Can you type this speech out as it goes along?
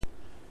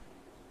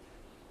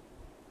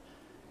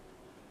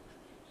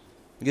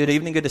Good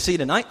evening. Good to see you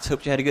tonight.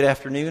 Hope you had a good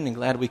afternoon and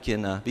glad we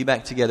can be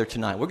back together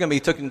tonight. We're going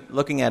to be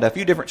looking at a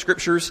few different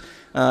scriptures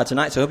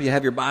tonight, so I hope you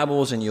have your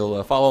Bibles and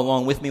you'll follow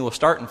along with me. We'll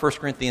start in 1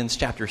 Corinthians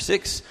chapter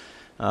 6.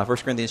 1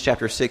 Corinthians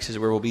chapter 6 is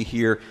where we'll be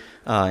here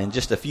in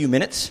just a few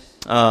minutes.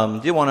 I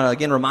do want to,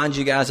 again, remind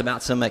you guys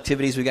about some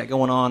activities we got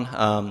going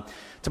on.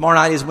 Tomorrow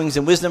night is Wings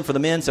and Wisdom for the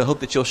men, so I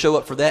hope that you'll show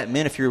up for that.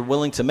 Men, if you're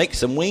willing to make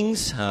some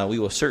wings, we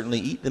will certainly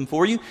eat them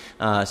for you.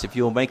 So if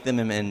you'll make them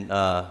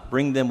and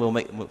bring them, we'll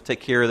take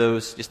care of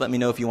those. Just let me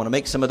know if you want to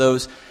make some of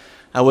those.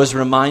 I was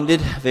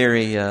reminded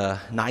very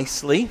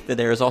nicely that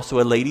there is also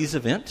a ladies'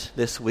 event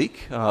this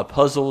week,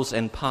 Puzzles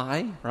and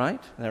Pie,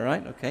 right? Is that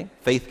right? Okay.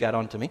 Faith got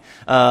on to me.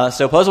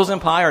 So Puzzles and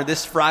Pie are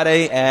this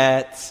Friday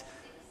at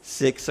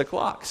 6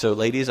 o'clock. So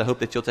ladies, I hope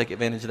that you'll take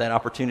advantage of that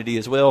opportunity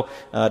as well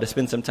to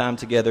spend some time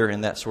together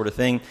and that sort of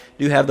thing.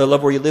 Do have the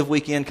Love Where You Live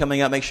weekend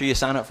coming up. Make sure you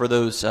sign up for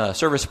those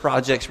service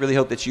projects. Really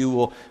hope that you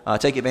will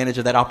take advantage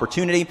of that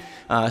opportunity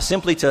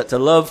simply to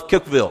love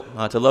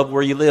Cookeville, to love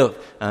where you live.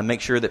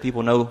 Make sure that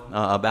people know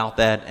about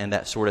that and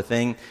that sort of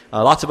thing.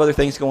 Lots of other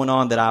things going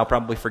on that I'll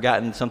probably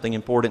forgotten something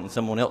important and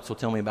someone else will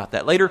tell me about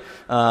that later.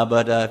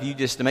 But if you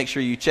just to make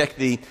sure you check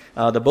the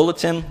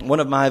bulletin, one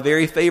of my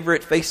very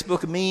favorite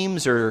Facebook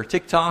memes or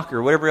TikTok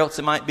or whatever else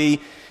it might be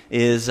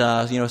is,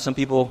 some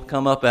people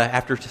come up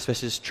after,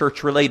 especially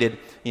church related,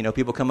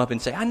 people come up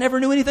and say, I never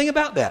knew anything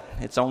about that.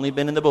 It's only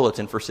been in the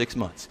bulletin for 6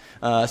 months.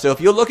 So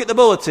if you'll look at the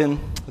bulletin,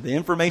 the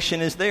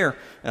information is there.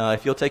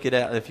 If you'll take it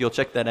out, if you'll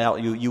check that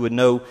out, you would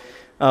know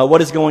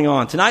what is going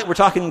on. Tonight we're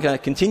talking,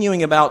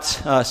 continuing about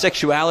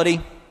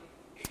sexuality.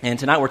 And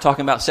tonight we're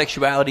talking about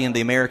sexuality in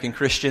the American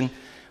Christian.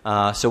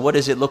 So what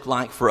does it look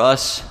like for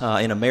us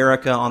in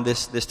America on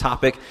this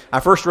topic? I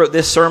first wrote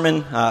this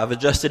sermon. I've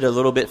adjusted it a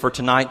little bit for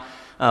tonight.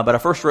 But I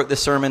first wrote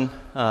this sermon,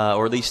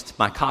 or at least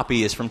my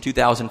copy is from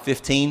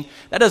 2015.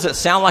 That doesn't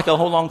sound like a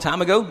whole long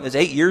time ago. It was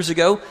 8 years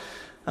ago.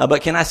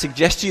 But can I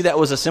suggest to you that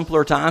was a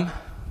simpler time?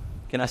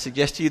 Can I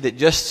suggest to you that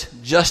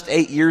just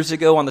 8 years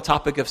ago on the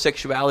topic of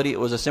sexuality, it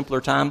was a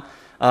simpler time?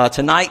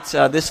 Tonight,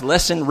 this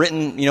lesson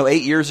written,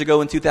 8 years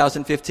ago in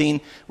 2015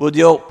 will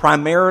deal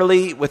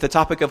primarily with the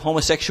topic of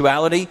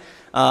homosexuality.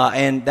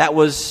 And that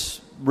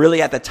was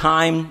really at the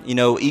time,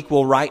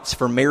 equal rights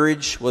for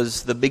marriage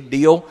was the big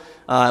deal.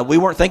 We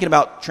weren't thinking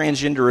about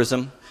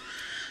transgenderism.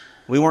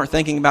 We weren't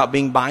thinking about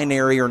being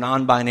binary or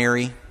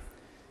non-binary.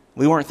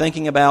 We weren't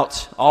thinking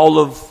about all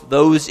of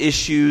those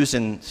issues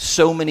and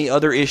so many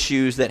other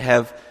issues that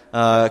have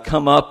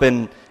come up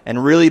and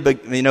really,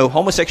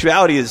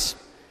 homosexuality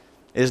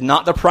is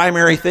not the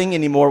primary thing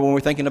anymore when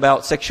we're thinking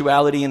about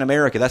sexuality in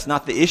America. That's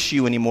not the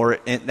issue anymore.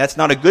 And that's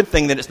not a good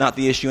thing that it's not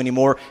the issue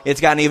anymore. It's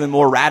gotten even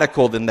more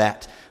radical than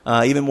that,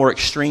 even more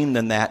extreme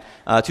than that,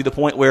 to the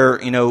point where,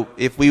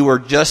 if we were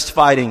just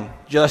fighting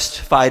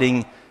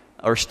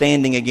or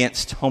standing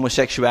against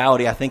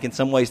homosexuality, I think in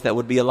some ways that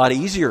would be a lot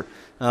easier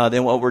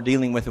than what we're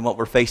dealing with and what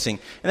we're facing.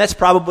 And that's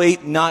probably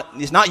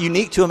it's not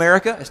unique to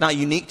America. It's not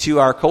unique to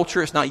our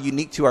culture. It's not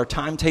unique to our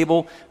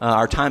timetable,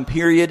 our time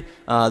period.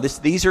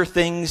 These are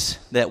things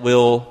that we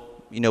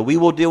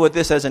will deal with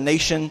this as a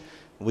nation.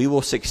 We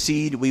will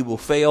succeed. We will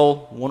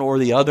fail, one or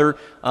the other,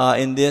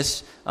 in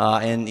this.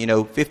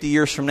 And 50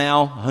 years from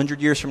now,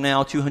 100 years from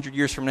now, 200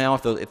 years from now,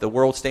 if the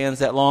world stands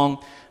that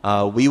long,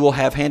 we will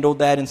have handled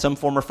that in some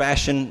form or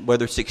fashion,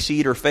 whether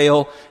succeed or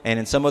fail. And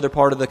in some other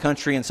part of the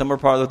country, in some other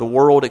part of the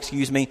world,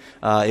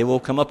 it will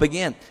come up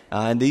again.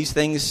 And these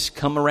things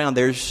come around.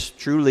 There's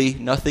truly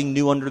nothing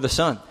new under the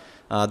sun.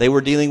 They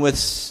were dealing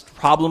with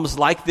problems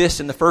like this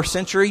in the first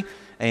century.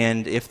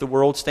 And if the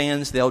world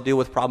stands, they'll deal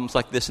with problems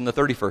like this in the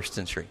 31st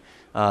century.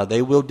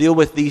 They will deal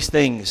with these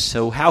things.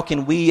 So how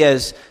can we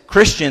as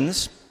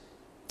Christians,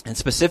 and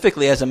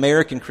specifically as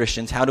American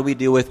Christians, how do we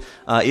deal with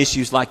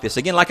issues like this?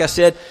 Again, like I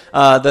said,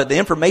 the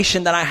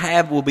information that I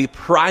have will be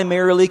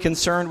primarily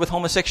concerned with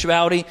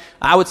homosexuality.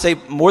 I would say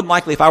more than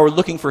likely if I were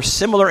looking for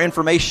similar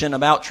information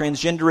about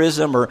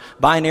transgenderism or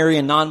binary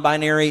and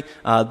non-binary,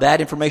 that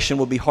information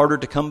will be harder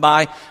to come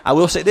by. I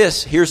will say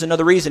this, here's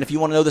another reason. If you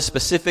want to know the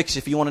specifics,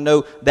 if you want to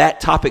know that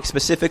topic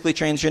specifically,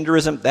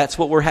 transgenderism, that's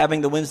what we're having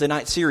the Wednesday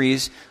night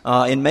series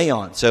in May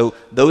on. So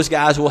those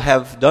guys will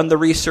have done the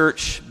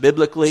research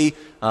biblically.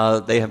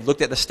 They have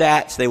looked at the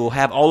stats. They will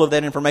have all of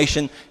that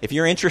information. If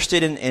you're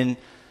interested in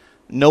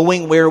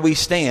knowing where we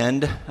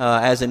stand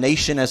as a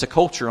nation, as a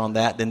culture on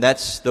that, then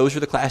those are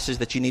the classes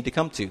that you need to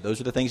come to.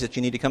 Those are the things that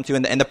you need to come to.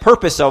 And the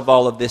purpose of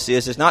all of this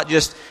is not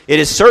just, it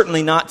is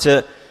certainly not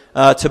to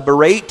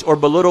berate or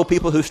belittle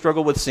people who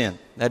struggle with sin.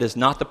 That is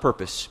not the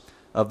purpose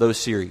of those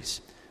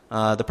series.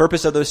 The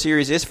purpose of those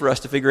series is for us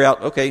to figure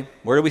out, okay,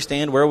 where do we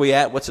stand? Where are we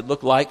at? What's it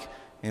look like?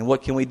 And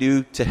what can we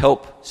do to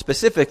help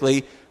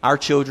specifically our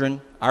children,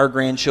 our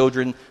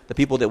grandchildren, the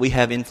people that we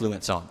have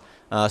influence on?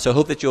 So I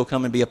hope that you'll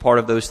come and be a part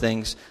of those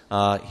things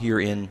here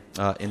in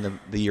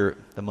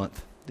the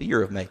month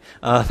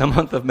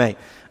of May.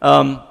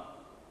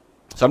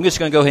 So I'm just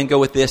going to go ahead and go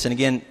with this. And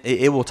again,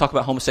 it will talk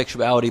about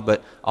homosexuality,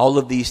 but all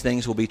of these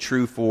things will be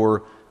true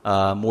for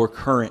more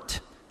current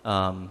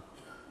and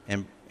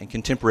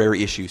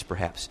contemporary issues,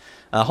 perhaps.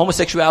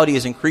 Homosexuality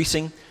is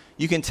increasing.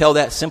 You can tell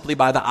that simply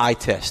by the eye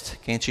test,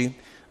 can't you?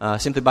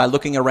 Simply by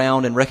looking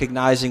around and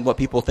recognizing what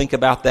people think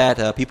about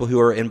that, people who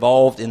are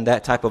involved in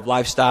that type of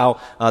lifestyle,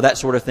 that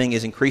sort of thing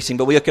is increasing.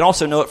 But we can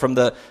also know it from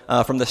the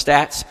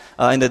stats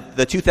in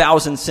the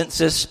 2000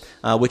 census,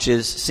 which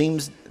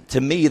seems to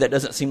me, that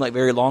doesn't seem like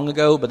very long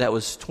ago, but that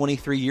was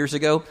 23 years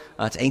ago.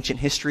 It's ancient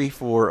history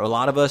for a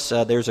lot of us.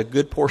 There's a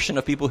good portion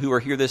of people who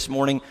are here this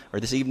morning or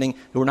this evening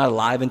who were not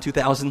alive in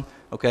 2000.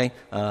 Okay,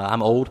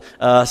 I'm old,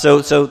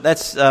 so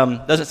that's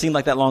doesn't seem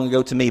like that long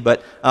ago to me.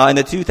 But in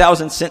the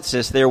 2000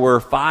 census, there were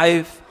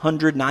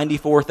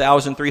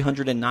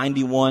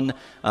 594,391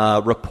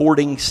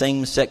 reporting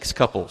same-sex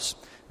couples.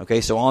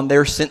 Okay, so on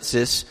their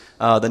census,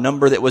 the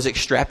number that was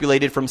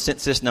extrapolated from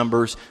census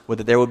numbers was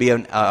that there would be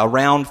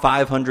around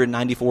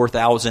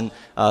 594,000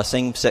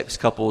 same-sex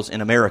couples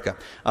in America.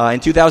 In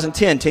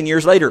 2010, 10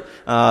 years later,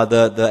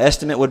 the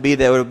estimate would be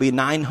that it would be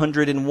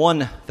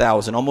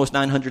 901,000, almost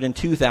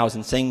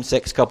 902,000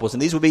 same-sex couples.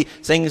 And these would be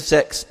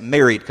same-sex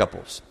married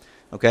couples.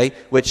 Okay,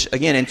 which,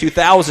 again, in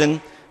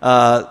 2000,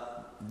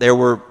 there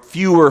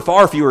were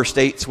far fewer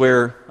states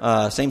where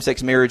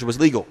same-sex marriage was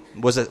legal,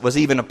 was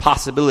even a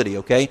possibility,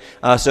 okay?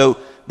 So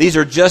these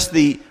are just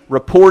the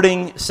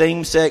reporting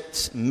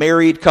same-sex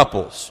married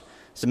couples.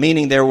 So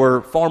meaning there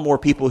were far more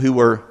people who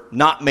were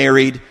not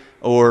married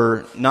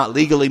or not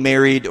legally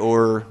married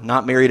or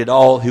not married at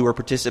all who were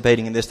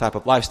participating in this type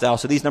of lifestyle.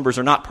 So these numbers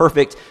are not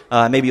perfect,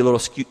 maybe a little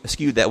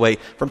skewed that way.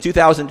 From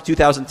 2000 to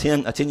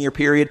 2010, a 10-year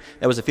period,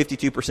 that was a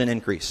 52%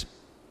 increase.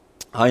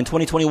 In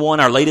 2021,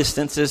 our latest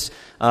census,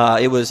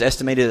 it was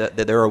estimated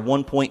that there are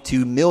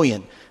 1.2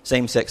 million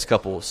same-sex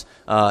couples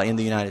in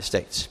the United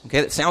States.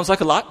 Okay, that sounds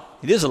like a lot.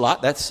 It is a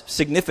lot. That's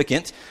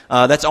significant.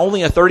 That's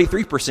only a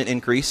 33%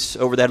 increase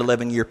over that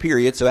 11-year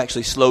period, so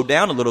actually slowed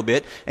down a little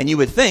bit. And you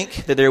would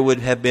think that there would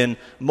have been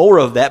more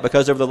of that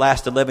because over the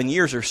last 11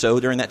 years or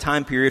so, during that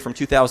time period from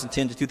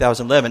 2010 to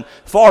 2011,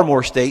 far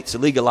more states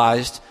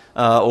legalized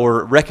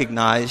or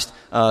recognized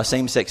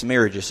same-sex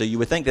marriages. So you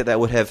would think that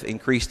would have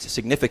increased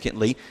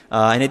significantly,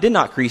 and it did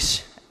not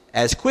increase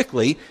as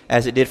quickly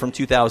as it did from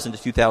 2000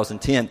 to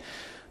 2010.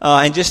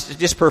 And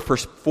just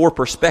for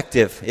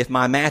perspective, if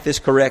my math is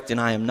correct, and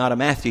I am not a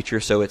math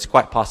teacher, so it's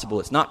quite possible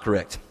it's not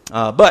correct.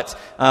 But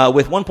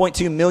with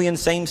 1.2 million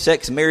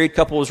same-sex married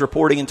couples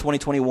reporting in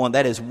 2021,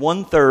 that is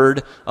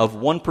 1/3 of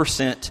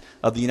 1%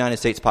 of the United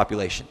States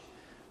population.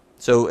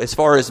 So as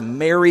far as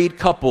married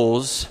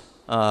couples,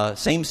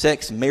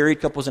 same-sex married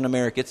couples in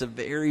America, it's a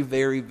very,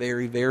 very,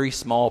 very, very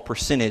small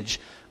percentage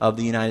of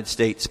the United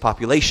States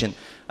population.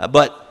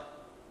 But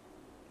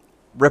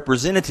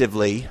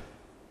representatively,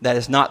 that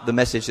is not the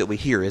message that we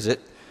hear, is it?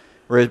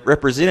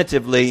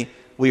 Representatively,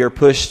 we are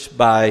pushed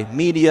by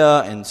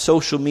media and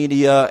social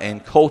media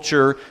and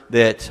culture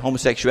that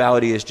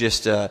homosexuality is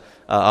just a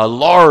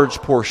large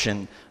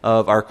portion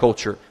of our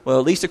culture. Well,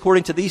 at least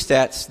according to these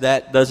stats,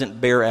 that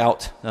doesn't bear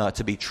out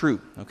to be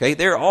true. Okay,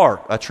 there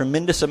are a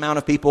tremendous amount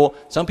of people,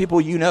 some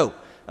people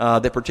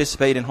that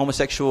participate in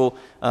homosexual,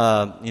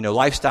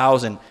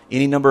 lifestyles and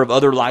any number of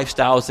other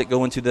lifestyles that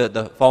go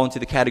into fall into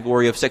the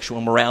category of sexual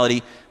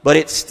immorality. But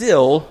it's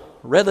still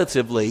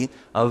relatively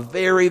a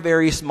very,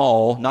 very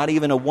small, not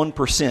even a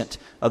 1%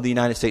 of the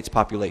United States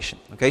population.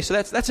 Okay, so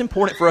that's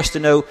important for us to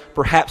know,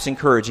 perhaps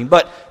encouraging,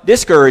 but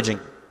discouraging.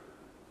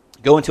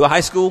 Go into a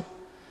high school,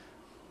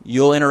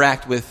 you'll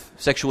interact with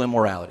sexual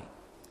immorality.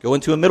 Go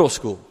into a middle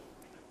school,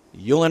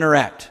 you'll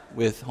interact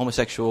with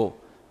homosexual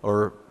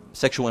or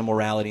sexual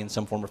immorality in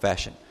some form or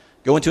fashion.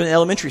 Go into an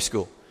elementary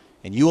school,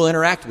 and you will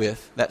interact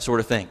with that sort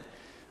of thing.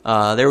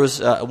 There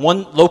was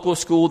one local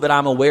school that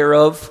I'm aware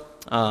of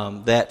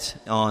that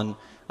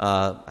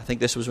I think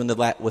this was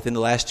within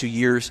the last 2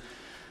 years,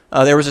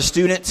 there was a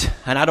student,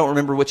 and I don't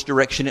remember which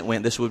direction it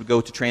went. This would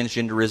go to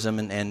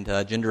transgenderism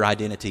and gender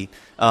identity.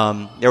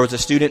 There was a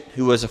student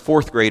who was a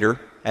 4th grader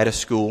at a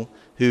school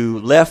who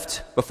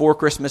left before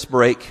Christmas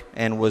break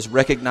and was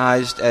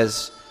recognized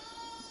as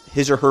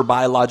his or her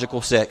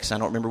biological sex. I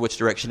don't remember which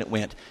direction it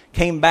went.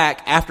 Came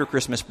back after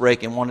Christmas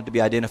break and wanted to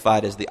be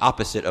identified as the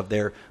opposite of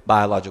their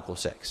biological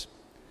sex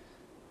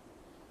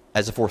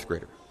as a 4th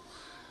grader.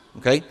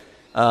 Okay?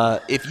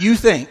 If you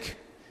think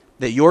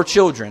that your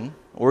children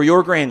or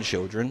your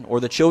grandchildren or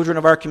the children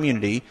of our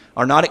community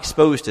are not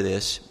exposed to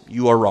this,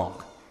 you are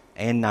wrong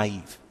and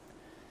naive.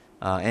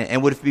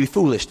 And would be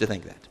foolish to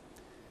think that.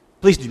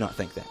 Please do not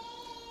think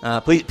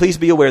that. Please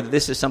be aware that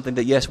this is something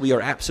that, yes, we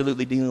are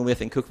absolutely dealing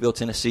with in Cookeville,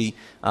 Tennessee,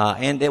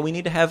 and that we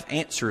need to have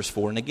answers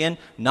for. And again,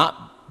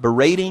 not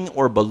berating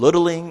or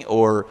belittling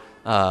or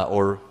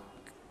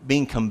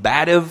being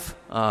combative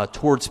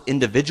towards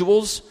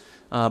individuals,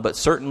 but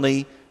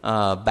certainly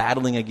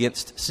battling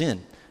against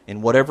sin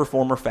in whatever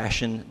form or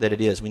fashion that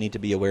it is. We need to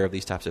be aware of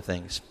these types of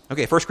things.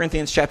 Okay, 1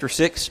 Corinthians chapter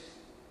 6.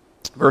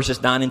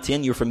 verses 9 and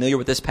 10. You're familiar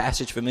with this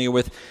passage, familiar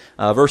with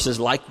verses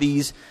like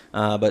these,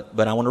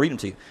 but I want to read them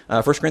to you.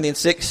 1 Corinthians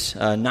 6,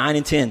 9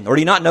 and 10. Or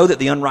do you not know that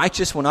the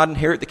unrighteous will not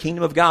inherit the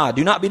kingdom of God?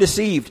 Do not be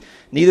deceived.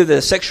 Neither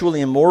the sexually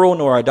immoral,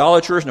 nor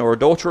idolaters, nor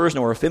adulterers,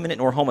 nor effeminate,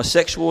 nor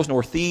homosexuals,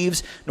 nor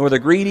thieves, nor the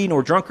greedy,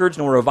 nor drunkards,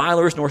 nor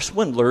revilers, nor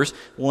swindlers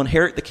will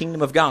inherit the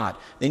kingdom of God.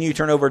 Then you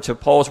turn over to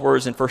Paul's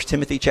words in 1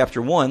 Timothy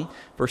chapter 1,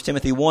 1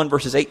 Timothy 1,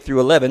 verses 8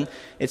 through 11.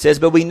 It says,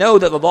 "But we know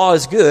that the law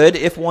is good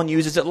if one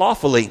uses it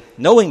lawfully,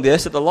 knowing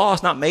this, that the law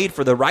is not made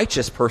for the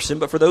righteous person,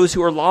 but for those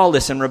who are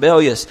lawless and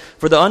rebellious,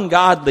 for the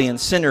ungodly and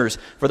sinners,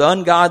 for the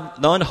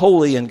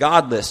unholy and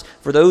godless,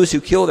 for those who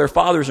kill their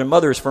fathers and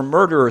mothers, for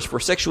murderers, for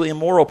sexually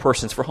immoral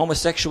persons, for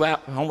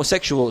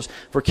homosexuals,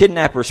 for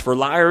kidnappers, for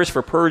liars,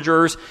 for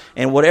perjurers,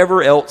 and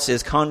whatever else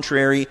is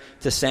contrary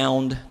to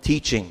sound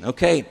teaching."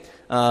 Okay,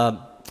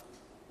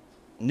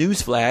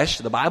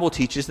 newsflash, the Bible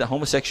teaches that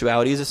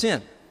homosexuality is a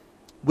sin.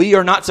 We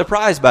are not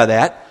surprised by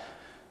that,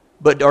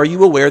 but are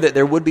you aware that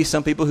there would be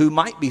some people who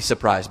might be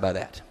surprised by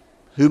that?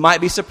 Who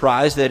might be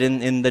surprised that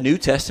in the New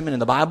Testament, in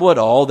the Bible at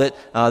all, that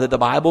the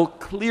Bible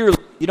clearly,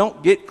 you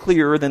don't get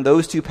clearer than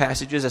those two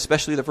passages,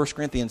 especially the 1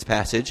 Corinthians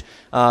passage.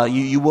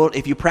 You won't,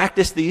 if you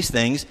practice these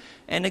things,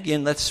 and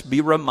again, let's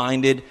be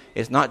reminded,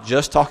 it's not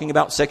just talking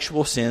about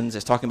sexual sins,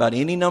 it's talking about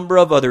any number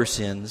of other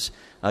sins.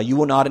 You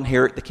will not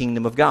inherit the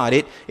kingdom of God.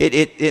 It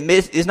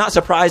is not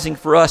surprising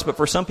for us, but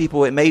for some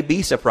people it may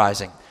be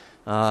surprising.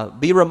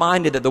 Be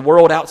reminded that the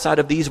world outside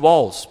of these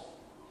walls,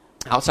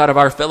 outside of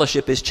our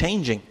fellowship, is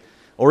changing.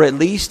 Or at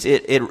least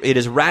it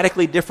is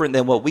radically different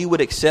than what we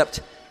would accept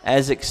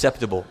as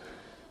acceptable.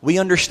 We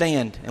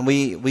understand and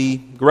we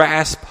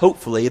grasp,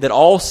 hopefully, that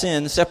all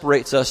sin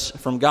separates us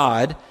from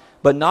God,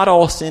 but not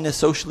all sin is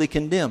socially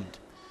condemned.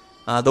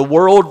 The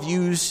world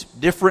views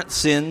different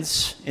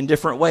sins in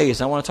different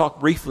ways. I want to talk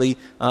briefly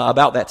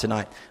about that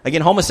tonight.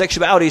 Again,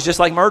 homosexuality is just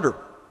like murder.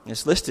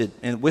 It's listed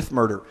with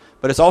murder,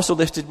 but it's also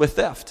listed with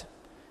theft.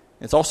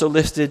 It's also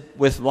listed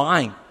with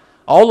lying.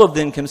 All of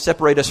them can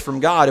separate us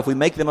from God if we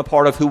make them a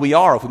part of who we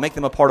are, if we make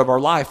them a part of our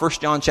life. 1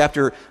 John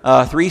chapter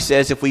 3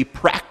 says if we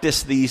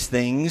practice these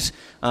things,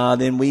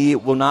 then we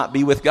will not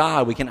be with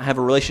God. We cannot have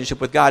a relationship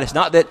with God. It's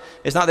not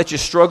that you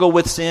struggle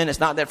with sin.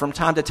 It's not that from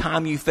time to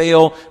time you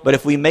fail. But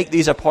if we make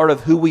these a part of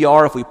who we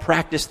are, if we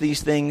practice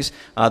these things,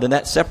 then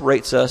that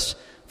separates us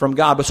from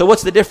God. But so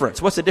what's the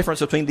difference? What's the difference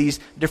between these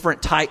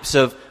different types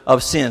of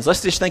sins?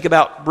 Let's just think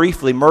about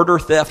briefly murder,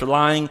 theft,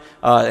 lying,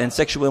 and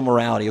sexual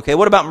immorality. Okay,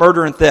 what about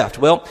murder and theft?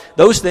 Well,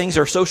 those things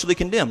are socially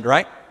condemned,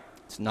 right?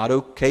 It's not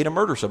okay to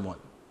murder someone.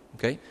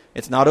 Okay,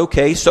 it's not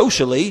okay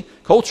socially,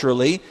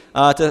 culturally,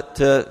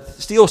 to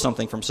steal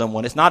something from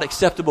someone. It's not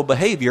acceptable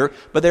behavior,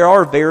 but there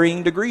are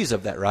varying degrees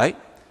of that, right?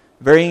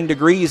 Varying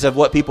degrees of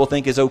what people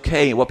think is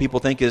okay and what people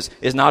think is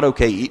not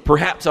okay.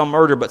 Perhaps on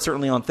murder, but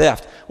certainly on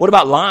theft. What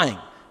about lying?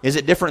 Is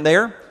it different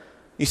there?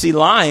 You see,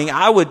 lying,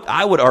 I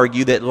would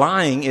argue that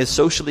lying is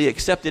socially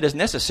accepted as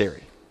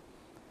necessary.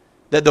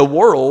 That the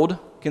world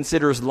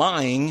considers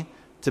lying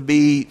to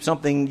be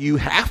something you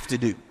have to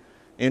do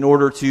in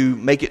order to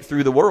make it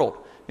through the world,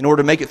 in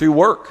order to make it through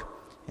work,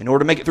 in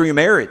order to make it through your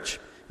marriage,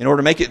 in order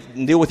to make it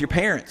and deal with your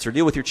parents or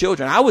deal with your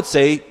children. I would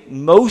say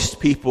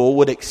most people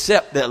would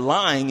accept that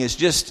lying is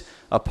just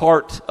a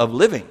part of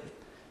living,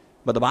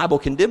 but the Bible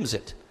condemns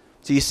it.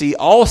 So you see,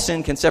 all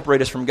sin can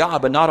separate us from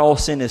God, but not all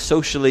sin is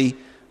socially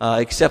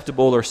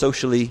acceptable or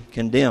socially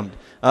condemned.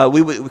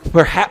 We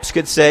perhaps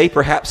could say,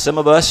 perhaps some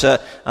of us,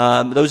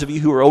 those of you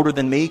who are older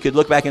than me, could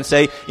look back and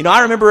say,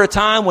 I remember a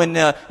time when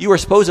you were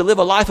supposed to live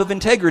a life of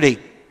integrity.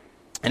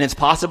 And it's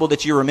possible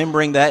that you're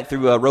remembering that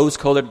through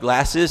rose-colored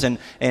glasses and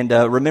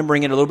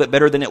remembering it a little bit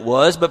better than it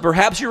was, but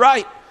perhaps you're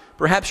right.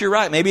 Perhaps you're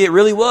right. Maybe it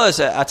really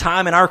was a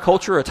time in our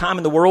culture, a time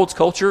in the world's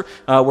culture,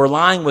 where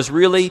lying was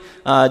really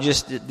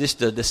just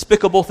a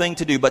despicable thing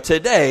to do. But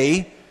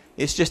today,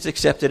 it's just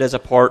accepted as a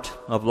part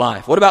of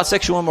life. What about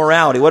sexual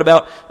immorality? What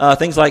about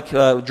things like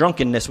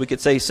drunkenness? We could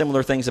say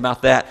similar things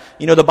about that.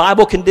 The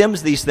Bible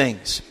condemns these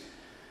things.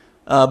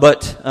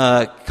 But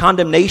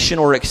condemnation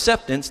or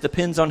acceptance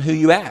depends on who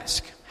you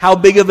ask. How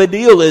big of a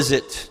deal is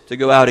it to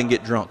go out and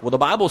get drunk? Well, the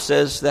Bible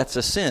says that's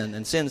a sin,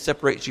 and sin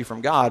separates you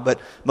from God. But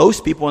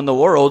most people in the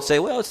world say,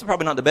 well, it's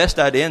probably not the best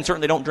idea, and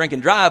certainly don't drink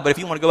and drive, but if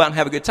you want to go out and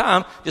have a good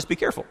time, just be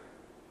careful.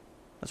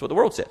 That's what the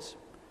world says.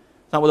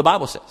 It's not what the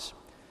Bible says.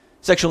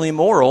 Sexually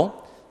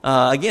immoral,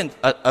 again,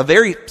 a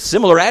very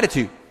similar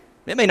attitude.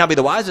 It may not be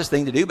the wisest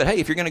thing to do, but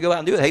hey, if you're going to go out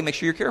and do it, hey, make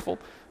sure you're careful.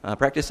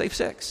 Practice safe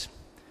sex.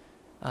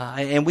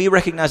 And we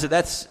recognize that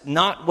that's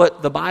not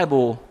what the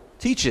Bible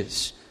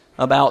teaches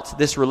about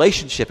this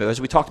relationship.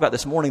 As we talked about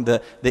this morning,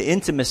 the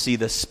intimacy,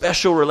 the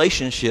special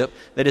relationship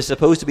that is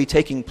supposed to be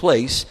taking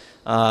place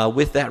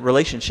with that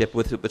relationship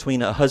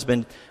between a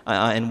husband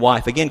and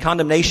wife. Again,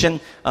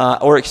 condemnation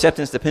or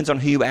acceptance depends on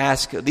who you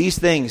ask. These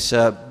things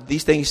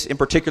in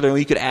particular,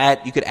 you could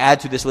add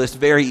to this list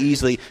very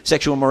easily: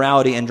 sexual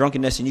immorality and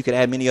drunkenness, and you could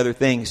add many other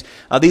things.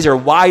 These are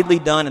widely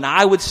done, and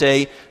I would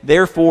say,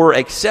 therefore,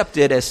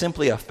 accepted as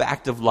simply a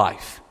fact of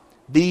life.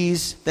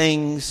 These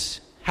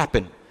things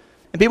happen.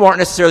 And people aren't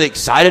necessarily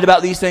excited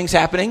about these things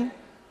happening.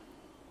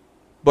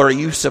 But are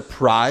you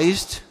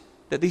surprised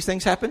that these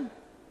things happen?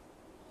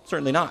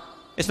 Certainly not.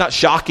 It's not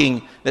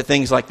shocking that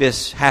things like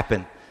this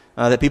happen,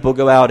 that people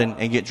go out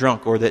and get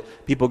drunk, or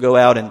that people go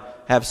out and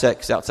have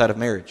sex outside of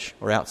marriage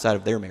or outside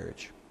of their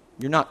marriage.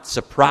 You're not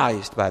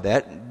surprised by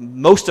that.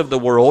 Most of the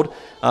world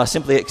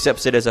simply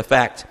accepts it as a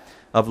fact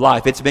of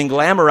life. It's been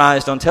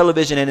glamorized on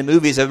television and in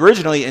movies.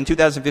 Originally, in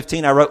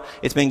 2015, I wrote,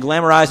 it's been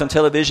glamorized on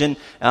television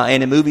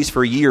and in movies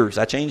for years.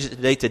 I changed it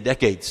today to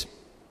decades.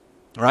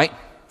 Right?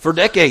 For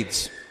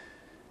decades.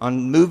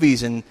 On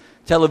movies and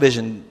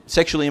television,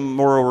 sexually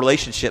immoral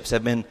relationships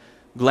have been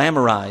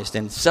glamorized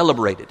and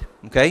celebrated.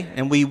 Okay?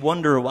 And we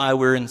wonder why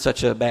we're in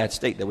such a bad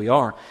state that we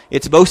are.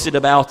 It's boasted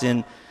about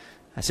in,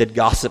 I said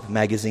gossip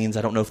magazines.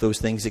 I don't know if those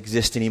things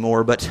exist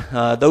anymore, but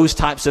those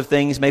types of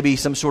things, maybe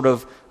some sort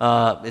of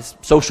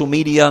social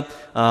media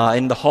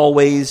in the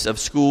hallways of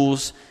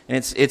schools, and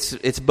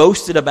it's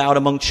boasted about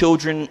among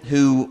children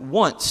who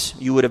once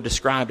you would have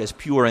described as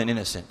pure and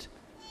innocent.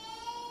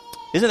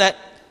 Isn't that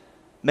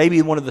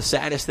maybe one of the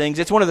saddest things?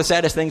 It's one of the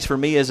saddest things for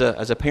me as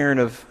a parent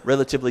of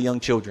relatively young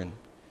children.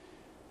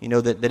 You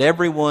know, that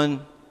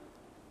everyone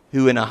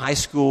who in a high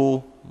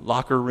school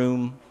locker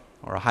room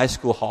or a high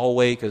school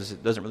hallway, because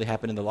it doesn't really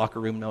happen in the locker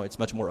room, no, it's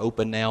much more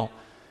open now,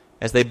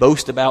 as they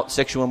boast about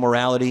sexual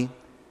immorality,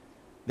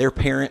 their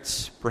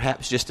parents,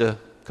 perhaps just a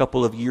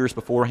couple of years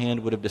beforehand,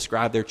 would have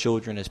described their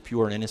children as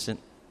pure and innocent.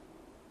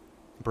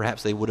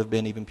 Perhaps they would have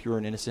been even pure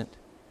and innocent.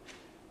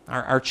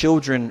 Our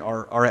children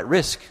are at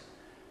risk.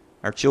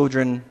 Our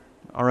children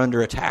are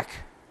under attack.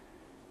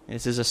 And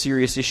this is a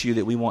serious issue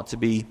that we want to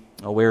be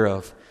aware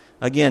of.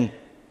 Again,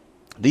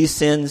 these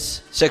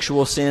sins,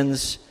 sexual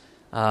sins,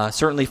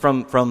 certainly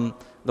from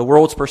the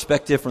world's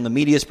perspective, from the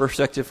media's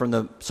perspective, from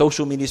the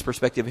social media's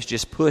perspective, it's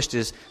just pushed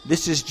as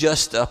this is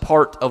just a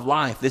part of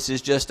life. This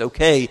is just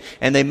okay.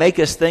 And they make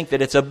us think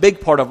that it's a big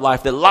part of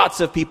life, that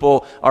lots of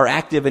people are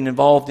active and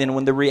involved in,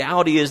 when the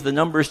reality is the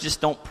numbers just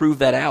don't prove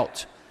that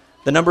out.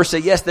 The numbers say,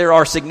 yes, there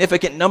are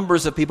significant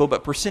numbers of people,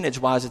 but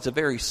percentage-wise, it's a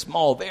very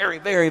small, very,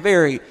 very,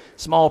 very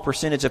small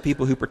percentage of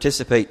people who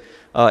participate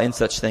in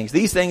such things.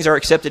 These things are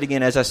accepted,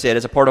 again, as I said,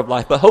 as a part of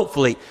life. But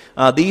hopefully,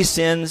 these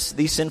sins,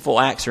 these sinful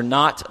acts are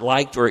not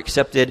liked or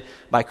accepted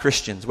by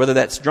Christians, whether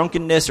that's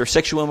drunkenness or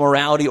sexual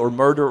immorality or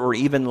murder or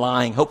even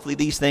lying. Hopefully,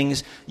 these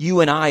things, you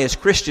and I as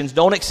Christians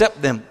don't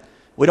accept them.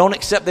 We don't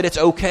accept that it's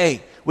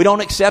okay. We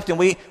don't accept, and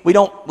we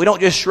don't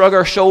just shrug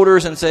our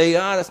shoulders and say,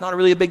 that's not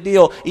really a big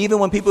deal. Even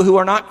when people who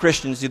are not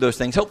Christians do those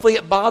things, hopefully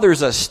it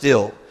bothers us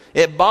still.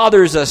 It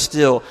bothers us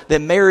still that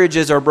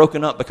marriages are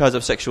broken up because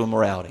of sexual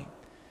immorality.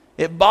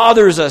 It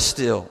bothers us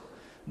still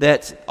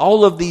that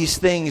all of these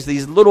things,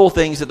 these little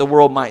things that the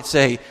world might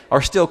say,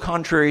 are still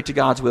contrary to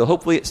God's will.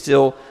 Hopefully it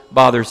still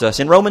bothers us.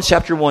 In Romans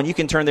chapter 1, you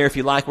can turn there if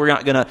you like. We're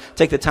not going to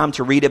take the time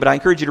to read it, but I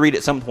encourage you to read it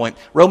at some point.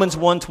 Romans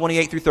 1,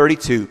 28 through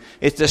 32.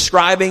 It's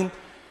describing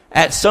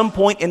at some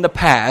point in the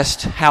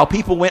past how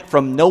people went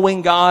from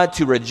knowing God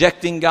to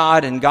rejecting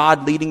God, and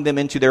God leading them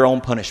into their own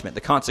punishment,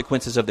 the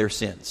consequences of their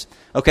sins.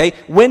 Okay?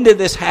 When did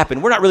this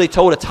happen? We're not really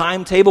told a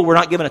timetable. We're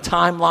not given a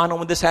timeline on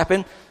when this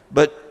happened,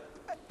 but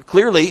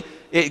clearly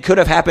it could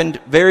have happened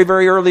very,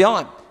 very early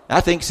on.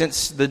 I think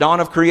since the dawn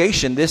of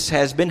creation, this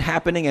has been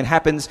happening and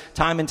happens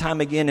time and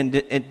time again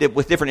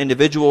with different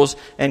individuals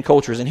and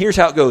cultures. And here's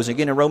how it goes.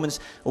 Again, in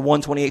Romans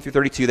 1, 28 through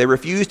 32, they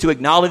refuse to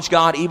acknowledge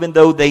God even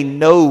though they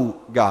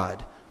know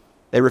God.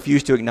 They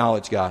refuse to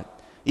acknowledge God.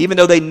 Even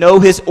though they know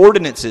His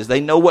ordinances, they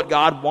know what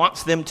God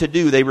wants them to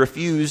do, they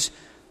refuse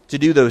to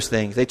do those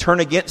things. They turn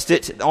against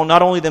it on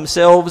not only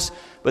themselves,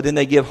 but then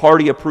they give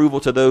hearty approval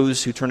to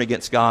those who turn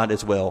against God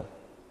as well.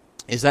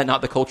 Is that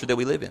not the culture that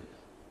we live in?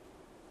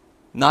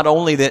 Not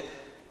only that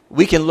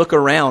we can look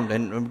around,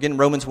 and again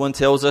Romans 1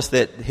 tells us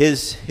that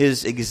His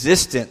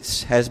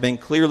existence has been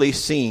clearly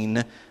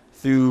seen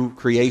through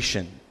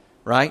creation,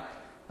 right?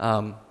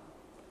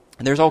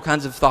 And there's all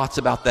kinds of thoughts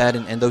about that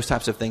and those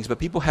types of things. But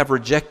people have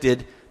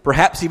rejected,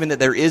 perhaps even that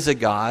there is a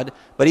God,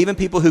 but even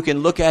people who can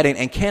look at it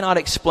and cannot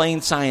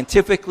explain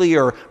scientifically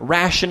or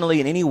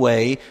rationally in any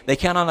way, they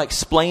cannot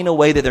explain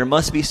away that there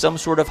must be some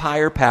sort of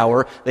higher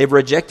power. They've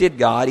rejected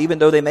God, even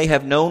though they may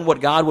have known what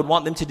God would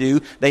want them to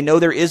do. They know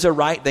there is a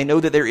right, they know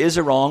that there is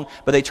a wrong,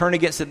 but they turn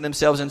against it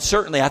themselves. And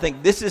certainly, I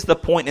think this is the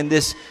point in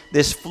this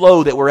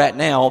flow that we're at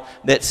now,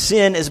 that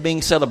sin is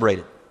being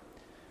celebrated,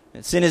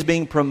 that sin is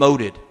being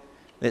promoted,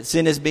 that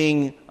sin is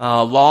being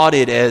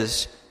lauded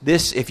as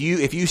this. If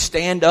you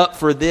stand up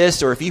for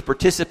this, or if you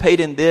participate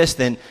in this,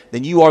 then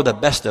you are the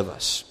best of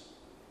us.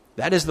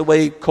 That is the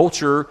way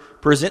culture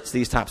presents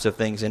these types of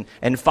things,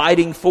 and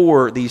fighting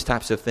for these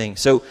types of things.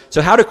 So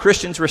how do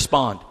Christians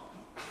respond?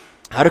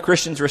 How do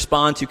Christians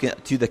respond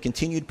to the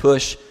continued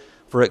push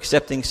for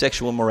accepting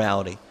sexual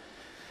immorality?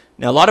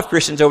 Now, a lot of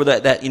Christians over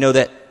that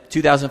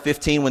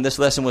 2015 when this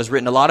lesson was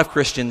written, a lot of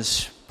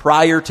Christians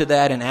prior to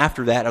that and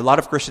after that, a lot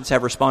of Christians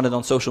have responded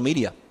on social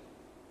media.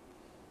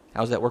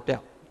 How's that worked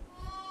out?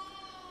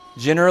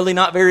 Generally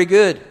not very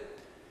good.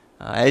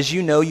 As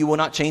you know, you will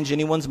not change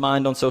anyone's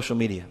mind on social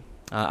media.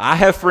 I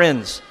have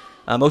friends,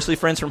 mostly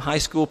friends from high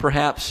school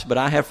perhaps, but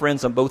I have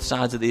friends on both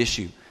sides of the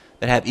issue.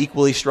 that have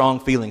equally strong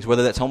feelings,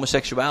 whether that's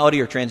homosexuality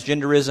or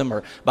transgenderism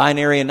or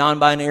binary and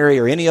non-binary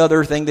or any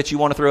other thing that you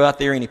want to throw out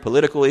there, any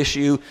political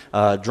issue,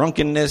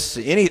 drunkenness,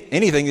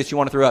 anything that you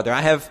want to throw out there.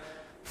 I have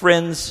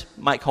friends,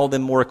 might call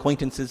them more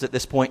acquaintances at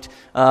this point,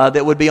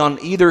 that would be on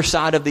either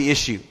side of the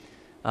issue.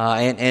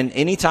 And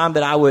any time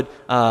that I would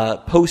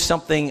post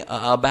something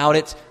about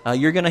it,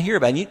 you're going to hear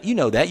about it. You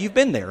know that. You've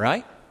been there,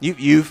 right?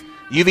 You've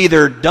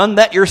either done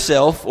that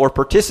yourself or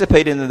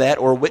participated in that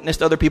or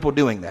witnessed other people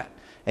doing that.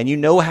 And you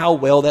know how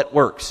well that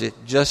works. It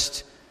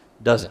just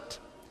doesn't.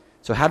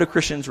 So how do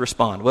Christians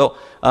respond? Well,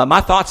 my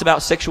thoughts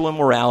about sexual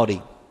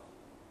immorality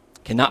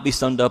cannot be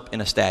summed up in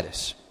a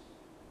status,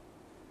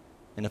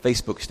 in a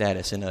Facebook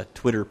status, in a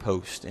Twitter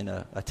post, in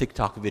a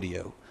TikTok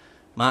video.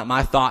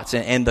 My thoughts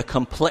and the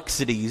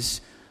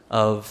complexities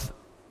of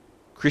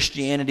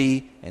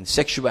Christianity and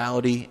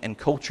sexuality and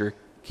culture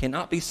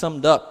cannot be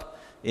summed up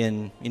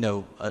in,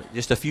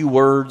 just a few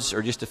words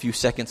or just a few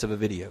seconds of a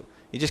video.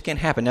 It just can't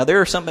happen. Now, there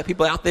are some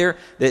people out there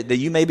that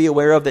you may be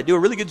aware of that do a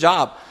really good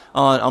job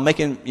on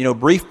making,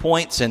 brief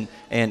points and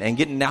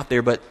getting it out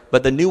there. But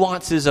the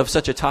nuances of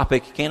such a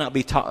topic cannot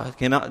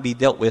be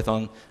dealt with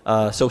on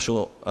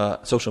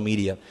social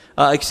media.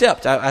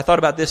 Except, I thought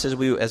about this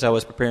as I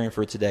was preparing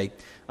for today.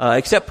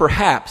 Except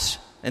perhaps,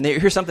 and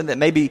here's something that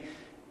maybe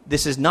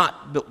this has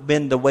not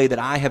been the way that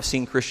I have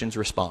seen Christians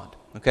respond.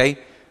 Okay.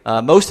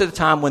 Most of the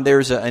time when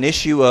there's an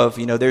issue of,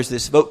 there's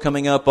this vote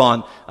coming up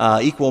on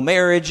equal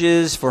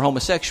marriages for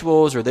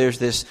homosexuals, or there's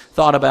this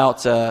thought about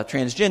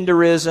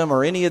transgenderism,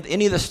 or any of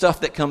the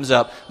stuff that comes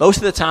up, most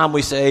of the time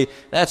we say,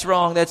 that's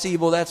wrong, that's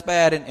evil, that's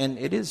bad, and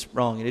it is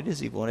wrong, and it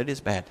is evil, and it is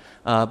bad.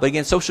 But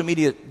again, social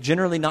media,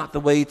 generally not the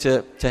way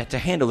to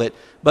handle it.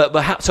 But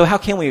how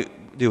can we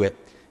do it?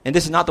 And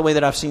this is not the way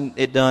that I've seen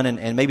it done,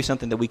 and maybe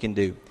something that we can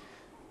do.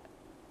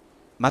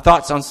 My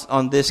thoughts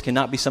on this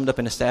cannot be summed up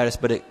in a status,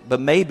 but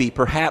maybe,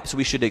 perhaps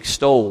we should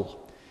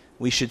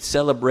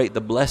celebrate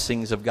the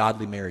blessings of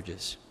godly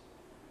marriages.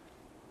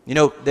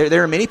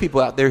 There are many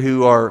people out there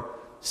who are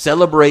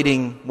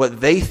celebrating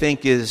what they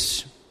think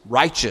is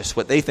righteous,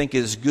 what they think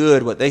is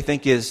good, what they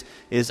think is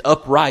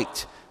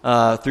upright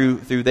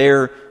through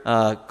their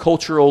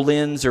cultural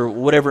lens or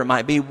whatever it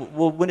might be.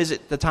 Well, when is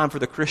it the time for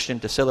the Christian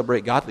to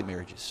celebrate godly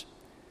marriages?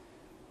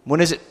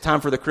 When is it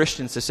time for the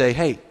Christians to say,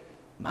 hey,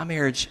 my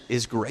marriage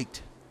is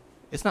great.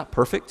 It's not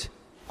perfect.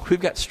 We've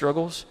got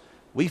struggles.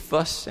 We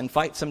fuss and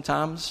fight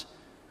sometimes.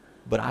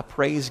 But I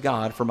praise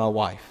God for my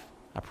wife.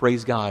 I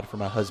praise God for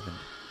my husband.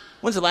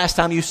 When's the last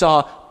time you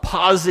saw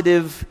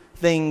positive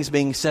things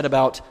being said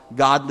about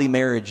godly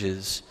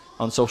marriages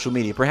on social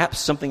media? Perhaps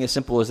something as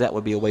simple as that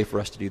would be a way for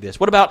us to do this.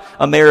 What about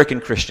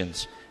American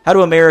Christians? How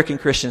do American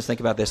Christians think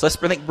about this? Let's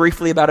think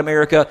briefly about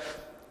America.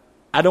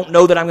 I don't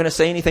know that I'm going to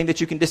say anything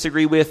that you can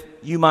disagree with.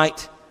 You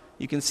might.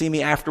 You can see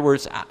me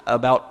afterwards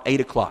about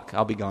 8 o'clock.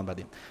 I'll be gone by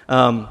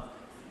then.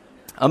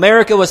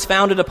 America was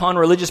founded upon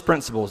religious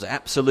principles,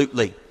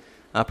 absolutely.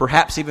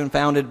 Perhaps even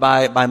founded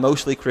by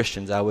mostly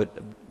Christians.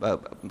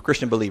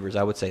 Christian believers,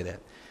 I would say that.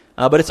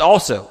 But it's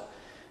also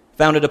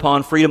founded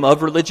upon freedom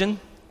of religion,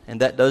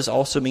 and that does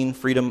also mean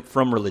freedom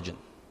from religion.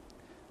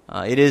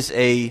 It is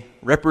a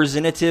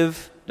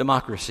representative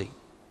democracy.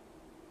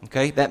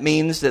 Okay, that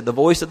means that the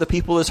voice of the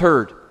people is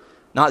heard,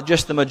 not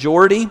just the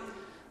majority.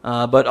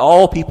 But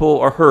all people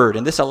are heard.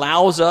 And this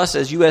allows us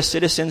as U.S.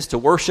 citizens to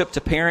worship,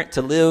 to parent,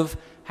 to live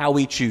how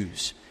we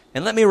choose.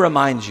 And let me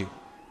remind you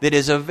that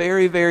is a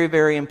very, very,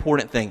 very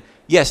important thing.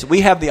 Yes,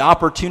 we have the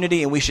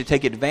opportunity, and we should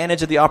take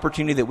advantage of the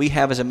opportunity that we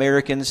have as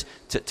Americans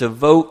to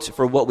vote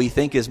for what we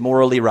think is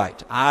morally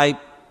right.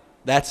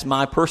 That's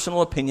my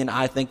personal opinion.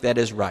 I think that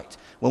is right.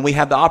 When we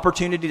have the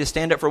opportunity to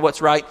stand up for what's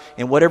right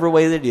in whatever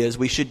way that it is,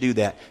 we should do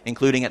that,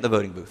 including at the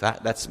voting booth.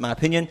 That's my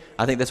opinion.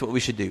 I think that's what we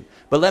should do.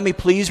 But let me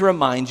please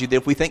remind you that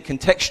if we think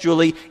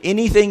contextually,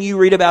 anything you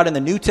read about in the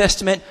New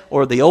Testament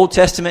or the Old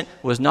Testament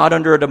was not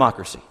under a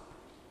democracy.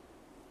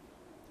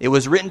 It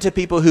was written to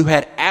people who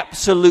had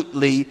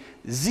absolutely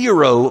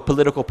zero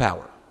political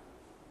power.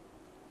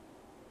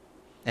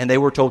 And they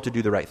were told to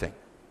do the right thing.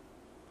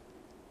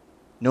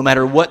 No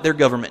matter what their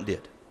government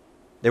did,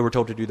 they were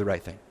told to do the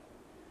right thing.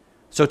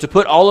 So to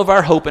put all of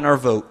our hope in our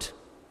vote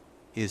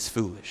is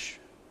foolish.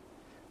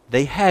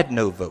 They had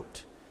no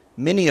vote.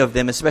 Many of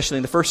them, especially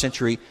in the first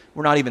century,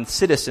 were not even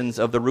citizens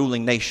of the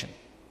ruling nation.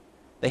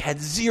 They had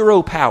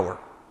zero power.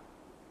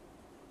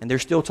 And they're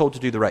still told to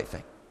do the right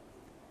thing.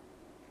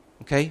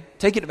 Okay?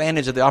 Take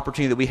advantage of the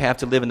opportunity that we have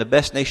to live in the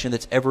best nation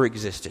that's ever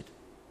existed.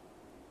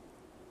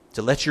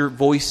 To let your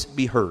voice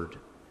be heard.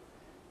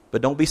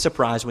 But don't be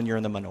surprised when you're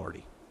in the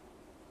minority.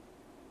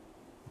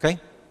 Okay?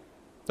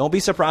 Don't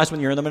be surprised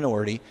when you're in the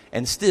minority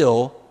and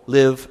still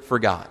live for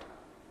God.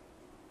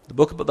 The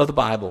book of the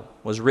Bible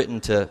was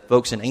written to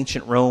folks in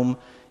ancient Rome,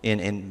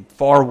 in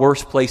far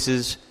worse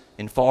places,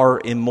 in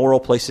far immoral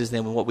places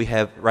than what we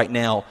have right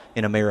now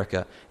in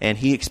America. And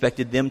he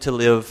expected them to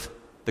live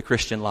the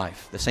Christian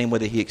life, the same way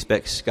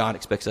that God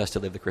expects us to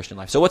live the Christian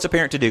life. So what's a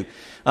parent to do?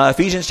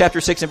 Ephesians chapter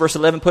 6 and verse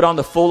 11, put on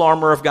the full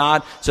armor of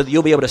God so that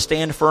you'll be able to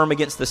stand firm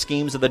against the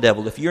schemes of the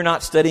devil. If you're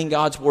not studying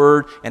God's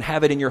word and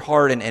have it in your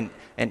heart, and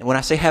when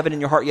I say have it in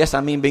your heart, yes,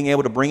 I mean being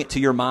able to bring it to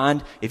your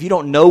mind. If you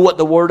don't know what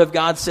the word of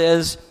God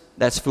says,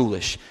 that's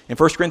foolish. In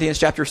 1 Corinthians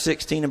chapter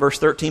 16 and verse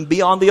 13,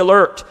 be on the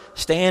alert,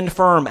 stand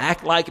firm,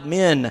 act like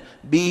men,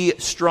 be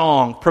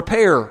strong,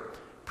 prepare,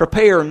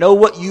 know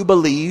what you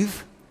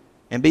believe,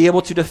 and be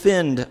able to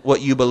defend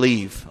what you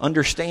believe.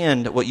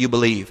 Understand what you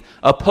believe.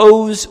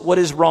 Oppose what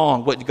is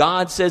wrong. What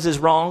God says is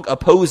wrong,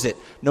 oppose it,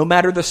 no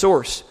matter the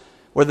source.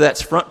 Whether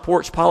that's front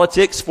porch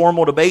politics,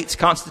 formal debates,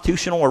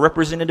 constitutional or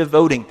representative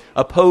voting.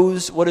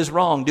 Oppose what is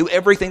wrong. Do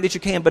everything that you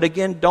can. But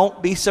again,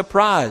 don't be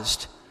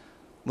surprised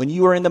when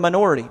you are in the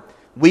minority.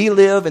 We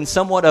live in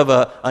somewhat of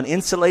an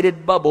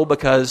insulated bubble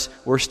because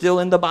we're still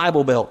in the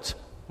Bible Belt.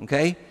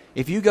 Okay?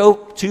 If you go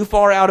too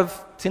far out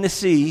of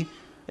Tennessee,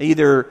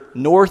 either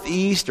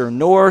northeast or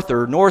north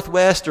or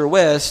northwest or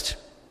west,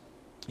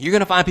 you're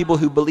going to find people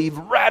who believe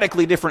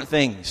radically different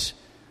things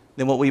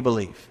than what we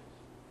believe.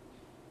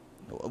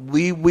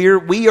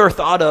 We are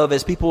thought of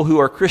as people who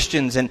are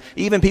Christians, and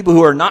even people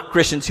who are not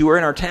Christians who are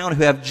in our town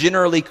who have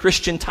generally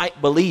Christian type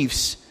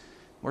beliefs,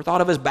 we're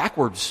thought of as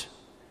backwards,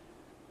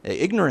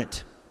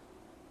 ignorant.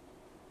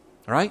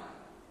 All right?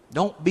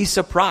 Don't be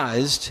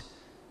surprised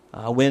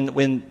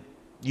when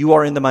you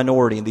are in the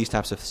minority in these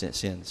types of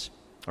sins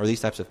or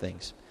these types of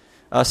things.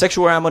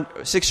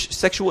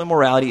 Sexual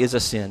immorality is a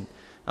sin.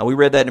 We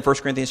read that in 1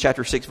 Corinthians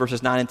chapter 6,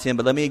 verses 9 and 10.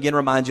 But let me again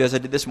remind you, as I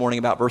did this morning,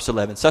 about verse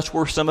 11. Such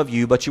were some of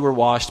you, but you were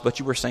washed, but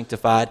you were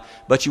sanctified,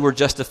 but you were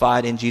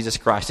justified in Jesus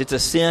Christ. It's a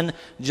sin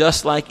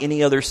just like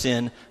any other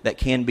sin that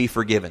can be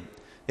forgiven.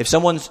 If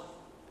someone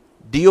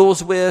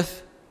deals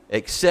with,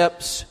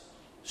 accepts,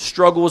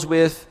 struggles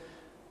with,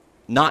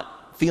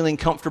 not feeling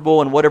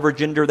comfortable in whatever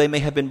gender they may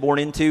have been born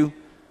into,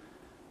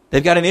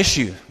 they've got an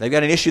issue. They've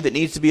got an issue that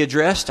needs to be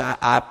addressed.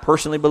 I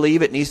personally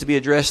believe it needs to be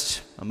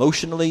addressed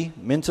emotionally,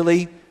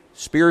 mentally,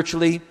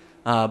 spiritually.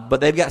 But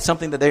they've got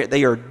something that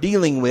they are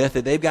dealing with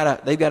that they've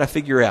got to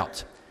figure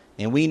out.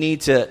 And we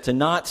need to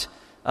not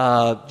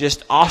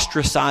just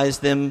ostracize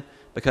them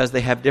because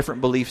they have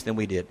different beliefs than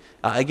we did.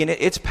 Again,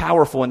 it's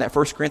powerful in that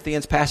 1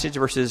 Corinthians passage,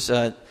 verses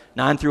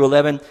 9 through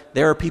 11.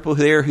 There are people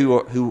there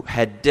who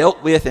had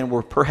dealt with and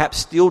were perhaps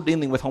still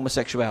dealing with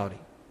homosexuality.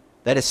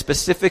 That is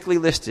specifically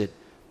listed,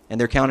 and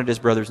they're counted as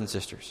brothers and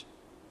sisters.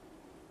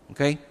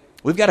 Okay?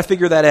 We've got to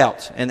figure that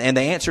out. And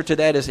the answer to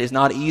that is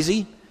not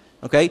easy.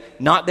 Okay?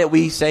 Not that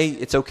we say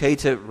it's okay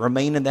to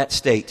remain in that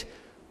state,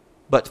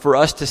 but for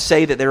us to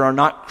say that there are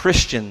not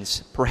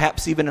Christians,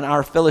 perhaps even in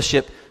our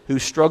fellowship, who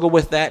struggle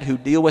with that, who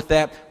deal with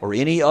that, or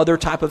any other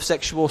type of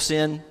sexual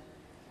sin,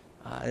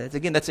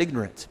 again, that's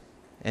ignorant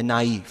and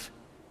naive.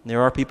 And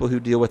there are people who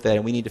deal with that,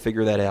 and we need to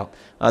figure that out.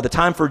 The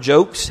time for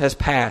jokes has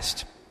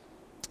passed.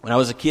 When I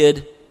was a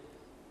kid,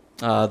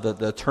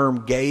 the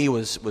term gay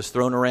was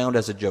thrown around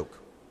as a joke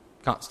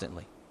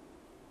constantly.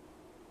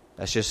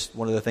 That's just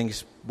one of the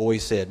things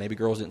boys said. Maybe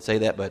girls didn't say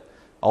that, but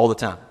all the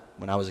time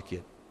when I was a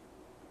kid.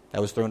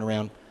 That was thrown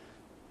around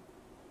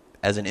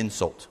as an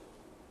insult.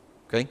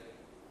 Okay?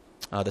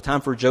 The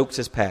time for jokes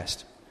has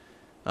passed.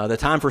 The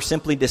time for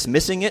simply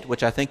dismissing it,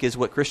 which I think is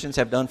what Christians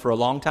have done for a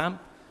long time,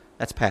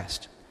 that's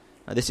passed.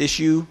 The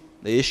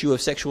issue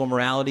of sexual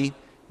immorality,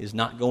 is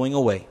not going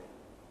away.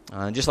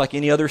 Just like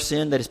any other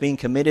sin that is being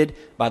committed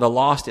by the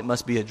lost, it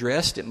must be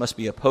addressed, it must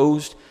be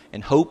opposed,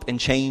 and hope and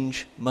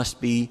change must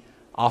be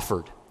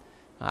offered.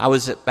 I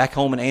was back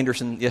home in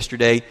Anderson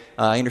yesterday,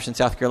 Anderson,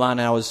 South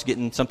Carolina. I was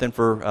getting something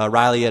for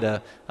Riley at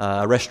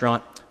a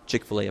restaurant,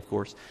 Chick-fil-A, of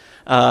course.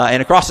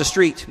 And across the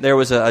street, there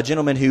was a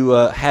gentleman who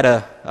had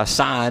a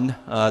sign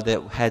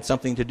that had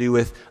something to do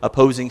with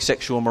opposing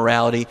sexual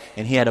morality,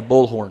 and he had a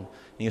bullhorn. And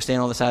he was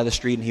standing on the side of the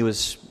street, and he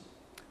was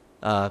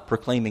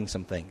proclaiming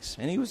some things.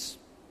 And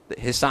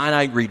his sign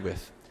I agreed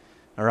with.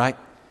 All right?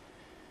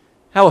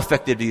 How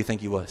effective do you think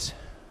he was?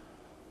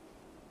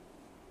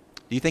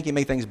 Do you think he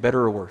made things better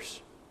or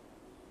worse?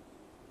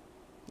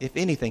 If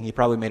anything, he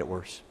probably made it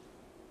worse.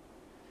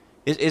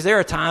 Is there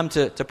a time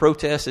to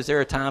protest? Is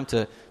there a time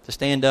to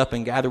stand up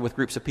and gather with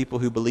groups of people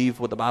who believe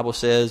what the Bible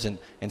says and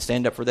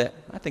stand up for that?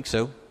 I think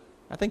so.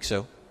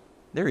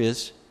 There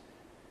is.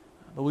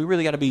 But we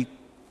really got to be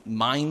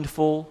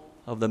mindful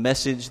of the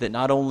message that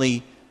not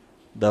only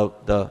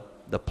the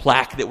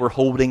plaque that we're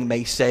holding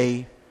may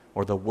say,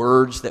 or the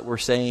words that we're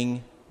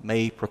saying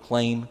may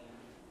proclaim,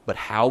 but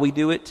how we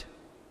do it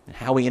and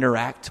how we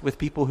interact with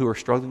people who are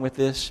struggling with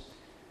this.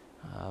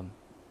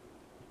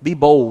 Be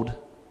bold,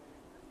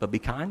 but be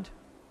kind.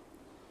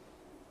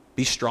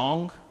 Be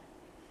strong,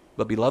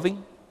 but be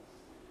loving.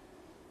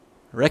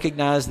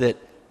 Recognize that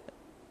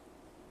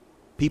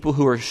people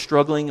who are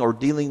struggling or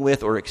dealing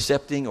with or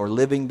accepting or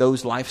living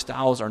those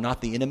lifestyles are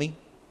not the enemy.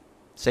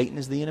 Satan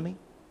is the enemy.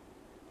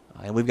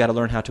 And we've got to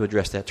learn how to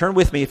address that. Turn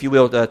with me, if you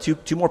will,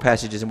 two more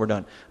passages and we're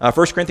done. 1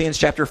 Corinthians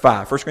chapter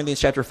 5. 1 Corinthians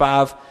chapter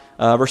 5,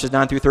 verses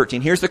 9 through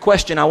 13. Here's the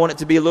question. I want it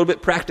to be a little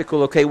bit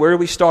practical, okay? Where do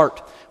we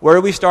start? Where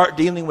do we start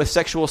dealing with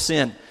sexual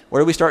sin?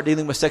 Where do we start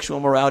dealing with sexual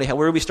immorality?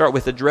 Where do we start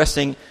with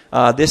addressing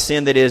this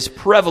sin that is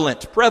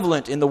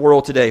prevalent in the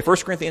world today? 1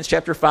 Corinthians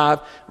chapter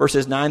 5,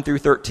 verses 9 through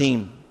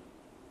 13.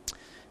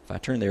 If I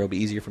turn there, it'll be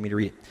easier for me to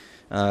read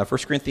it. 1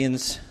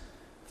 Corinthians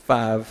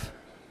 5,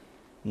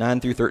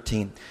 9 through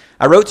 13.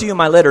 I wrote to you in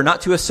my letter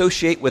not to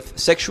associate with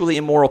sexually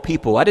immoral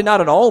people. I did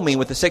not at all mean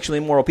with the sexually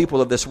immoral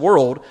people of this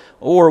world,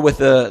 or with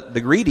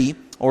the greedy,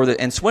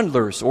 and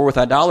swindlers, or with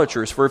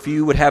idolaters. For if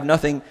you would have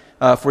nothing,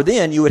 for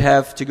then you would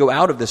have to go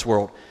out of this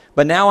world.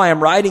 But now I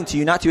am writing to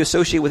you not to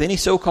associate with any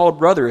so-called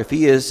brother if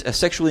he is a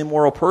sexually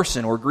immoral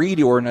person, or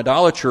greedy, or an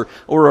idolater,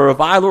 or a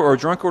reviler, or a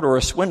drunkard, or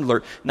a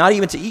swindler, not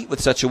even to eat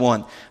with such a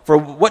one. For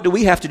what do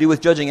we have to do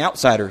with judging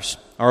outsiders?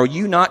 Are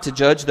you not to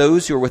judge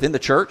those who are within the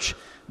church?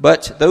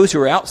 But those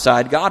who are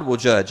outside, God will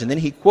judge. And then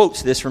he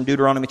quotes this from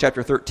Deuteronomy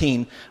chapter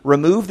 13.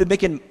 Remove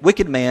the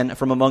wicked man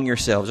from among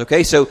yourselves.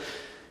 Okay, so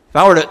if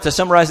I were to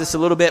summarize this a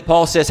little bit,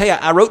 Paul says, hey,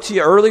 I wrote to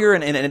you earlier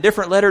in a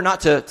different letter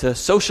not to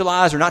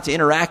socialize or not to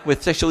interact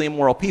with sexually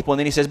immoral people. And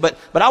then he says, but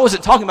I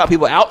wasn't talking about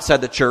people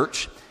outside the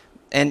church.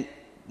 And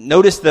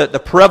notice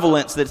the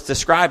prevalence that's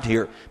described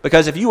here.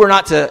 Because if you were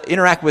not to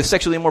interact with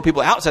sexually immoral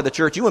people outside the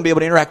church, you wouldn't be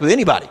able to interact with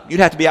anybody. You'd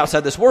have to be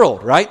outside this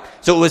world, right?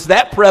 So it was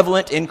that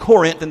prevalent in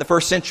Corinth in the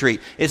first century.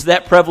 It's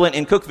that prevalent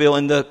in Cookeville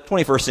in the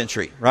 21st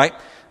century, right?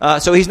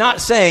 So he's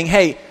not saying,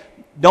 hey,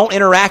 don't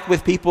interact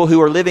with people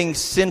who are living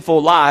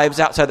sinful lives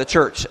outside the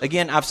church.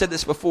 Again, I've said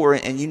this before,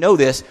 and you know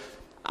this.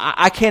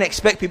 I can't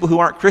expect people who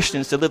aren't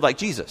Christians to live like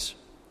Jesus.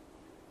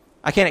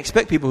 I can't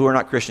expect people who are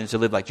not Christians to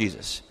live like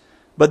Jesus.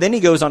 But then he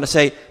goes on to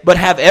say, but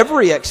have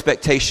every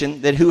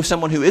expectation that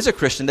someone who is a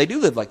Christian, they do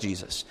live like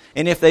Jesus.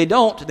 And if they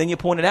don't, then you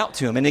point it out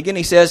to them. And again,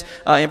 he says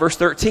in verse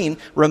 13,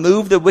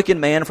 remove the wicked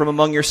man from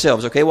among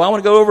yourselves. Okay, well, I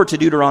want to go over to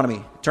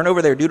Deuteronomy. Turn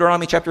over there,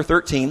 Deuteronomy chapter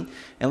 13,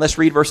 and let's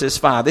read verses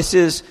 5. This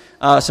is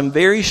some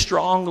very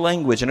strong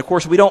language. And of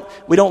course, we don't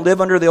live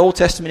under the Old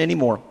Testament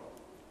anymore.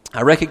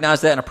 I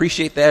recognize that and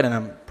appreciate that, and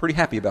I'm pretty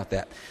happy about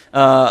that.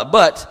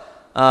 But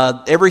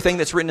everything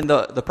that's written in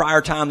the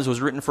prior times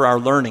was written for our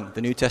learning,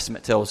 the New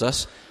Testament tells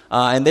us.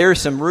 And there's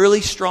some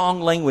really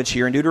strong language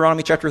here in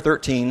Deuteronomy chapter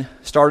 13,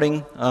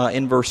 starting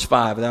in verse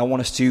 5, that I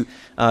want us to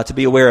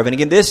be aware of. And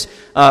again, this,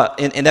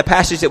 in that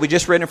passage that we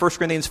just read in 1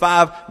 Corinthians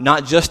 5,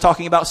 not just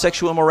talking about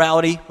sexual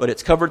immorality, but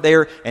it's covered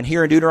there. And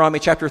here in Deuteronomy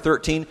chapter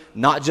 13,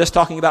 not just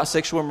talking about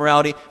sexual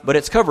immorality, but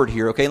it's covered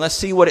here. Okay, and let's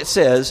see what it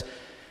says.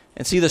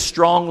 And see the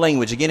strong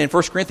language. Again, in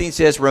 1 Corinthians it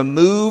says,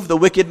 remove the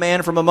wicked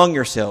man from among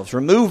yourselves.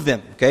 Remove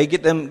them. Okay,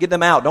 get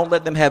them out. Don't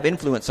let them have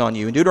influence on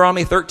you. In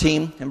Deuteronomy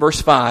 13 and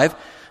verse 5,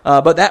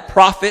 but that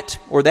prophet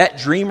or that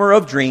dreamer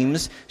of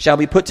dreams shall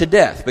be put to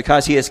death,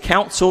 because he has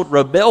counseled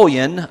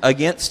rebellion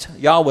against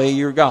Yahweh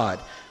your God,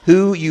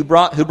 who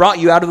brought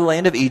you out of the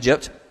land of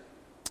Egypt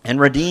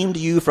and redeemed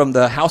you from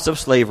the house of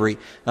slavery,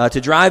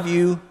 to drive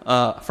you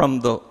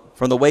from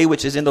the way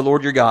which is in the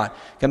Lord your God,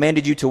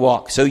 commanded you to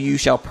walk. So you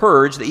shall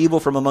purge the evil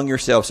from among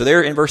yourselves. So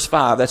there in verse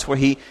 5, that's where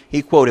he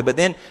quoted. But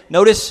then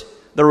notice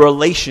the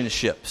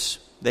relationships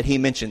that he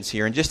mentions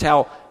here, and just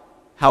how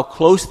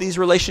close these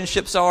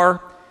relationships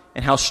are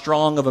and how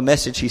strong of a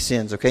message he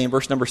sends. Okay, in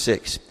verse number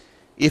 6.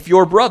 If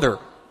your brother,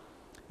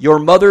 your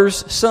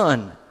mother's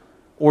son,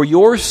 or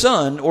your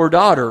son or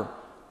daughter,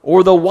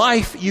 or the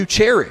wife you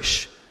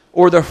cherish,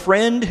 or the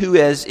friend who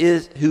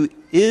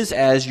is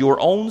as your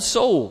own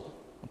soul.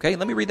 Okay,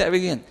 let me read that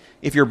again.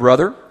 If your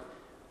brother,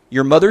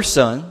 your mother's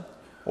son,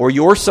 or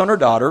your son or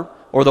daughter,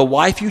 or the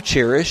wife you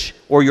cherish,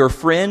 or your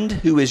friend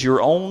who is your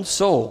own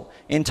soul,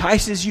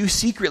 entices you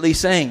secretly,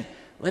 saying,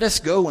 let us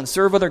go and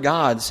serve other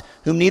gods,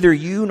 whom neither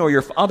you nor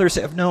your fathers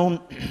have known,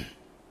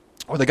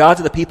 or the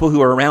gods of the people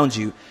who are around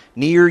you,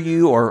 near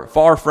you or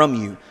far from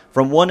you,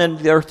 from one end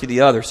of the earth to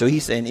the other. So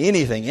he's saying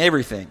anything,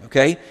 everything,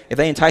 okay? If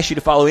they entice you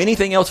to follow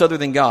anything else other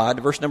than God,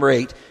 verse number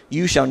 8,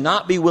 you shall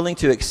not be willing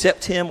to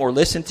accept him or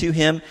listen to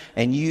him,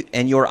 and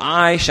your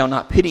eye shall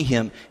not pity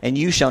him, and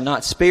you shall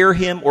not spare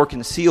him or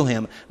conceal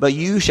him, but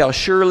you shall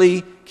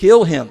surely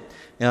kill him.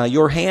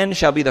 Your hand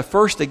shall be the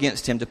first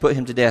against him to put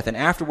him to death, and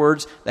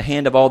afterwards the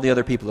hand of all the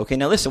other people. Okay,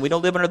 now listen, we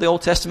don't live under the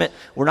Old Testament.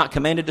 We're not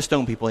commanded to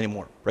stone people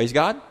anymore. Praise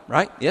God,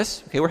 right?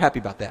 Yes? Okay, we're happy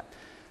about that.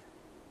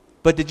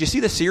 But did you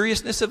see the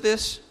seriousness of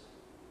this?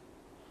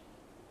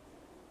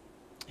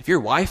 If your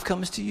wife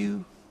comes to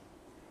you,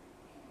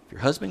 if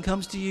your husband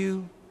comes to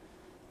you,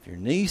 if your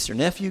niece or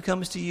nephew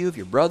comes to you, if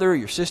your brother or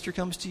your sister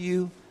comes to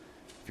you,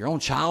 if your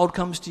own child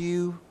comes to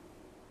you,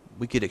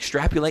 we could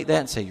extrapolate that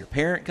and say your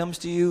parent comes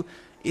to you.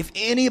 If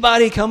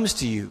anybody comes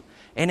to you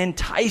and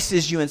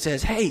entices you and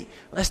says, hey,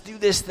 let's do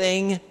this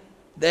thing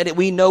that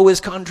we know is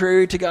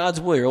contrary to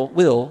God's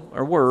will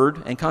or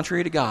word and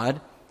contrary to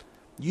God,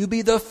 you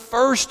be the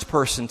first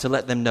person to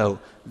let them know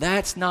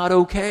that's not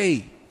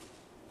okay.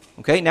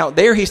 Okay, now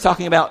there he's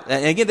talking about,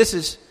 and again,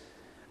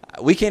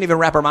 we can't even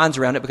wrap our minds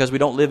around it because we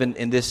don't live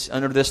in this,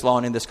 under this law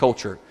and in this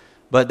culture.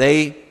 But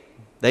they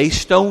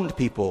stoned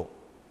people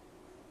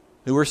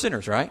who were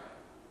sinners, right?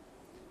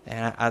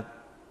 And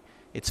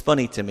it's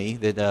funny to me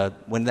that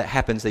when that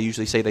happens, they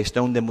usually say they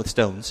stoned them with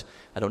stones.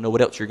 I don't know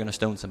what else you're going to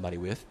stone somebody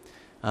with.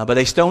 But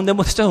they stoned them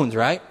with stones,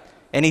 right?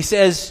 And he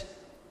says,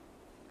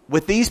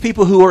 with these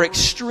people who are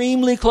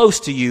extremely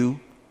close to you,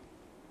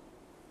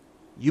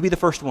 you be the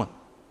first one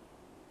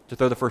to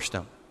throw the first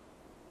stone.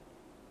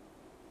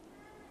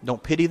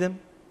 Don't pity them.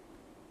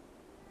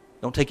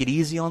 Don't take it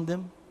easy on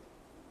them.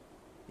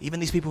 Even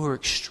these people who are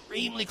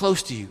extremely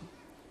close to you,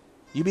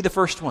 you be the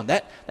first one.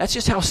 That's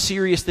just how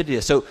serious that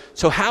is.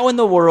 So how in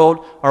the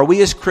world are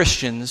we as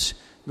Christians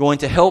going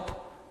to help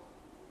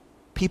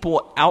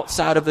people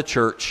outside of the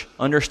church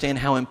understand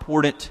how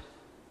important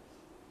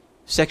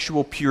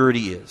sexual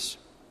purity is?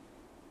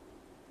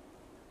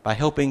 By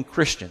helping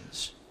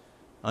Christians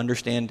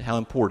understand how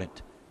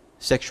important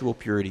sexual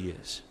purity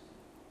is.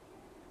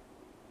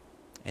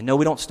 And no,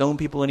 we don't stone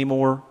people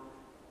anymore.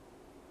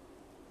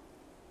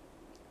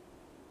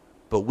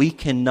 But we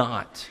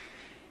cannot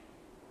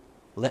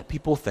let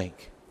people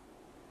think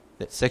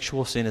that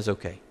sexual sin is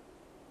okay.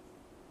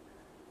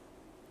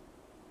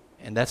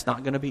 And that's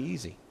not going to be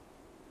easy.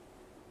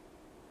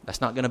 That's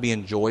not going to be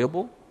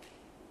enjoyable.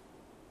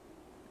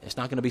 It's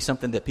not going to be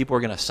something that people are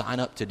going to sign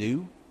up to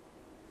do.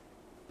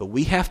 But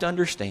we have to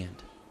understand,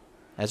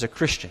 as a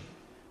Christian,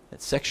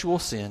 that sexual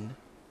sin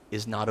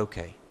is not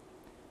okay.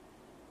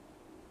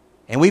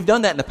 And we've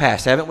done that in the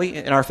past, haven't we?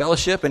 In our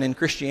fellowship and in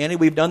Christianity,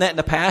 we've done that in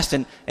the past.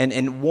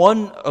 And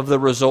one of the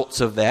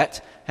results of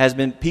that has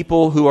been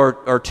people who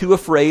are too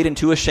afraid and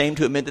too ashamed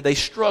to admit that they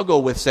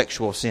struggle with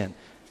sexual sin.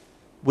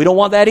 We don't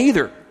want that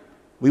either.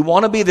 We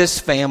want to be this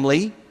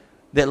family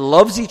that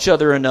loves each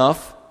other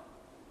enough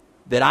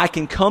that I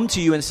can come to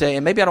you and say,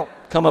 and maybe I don't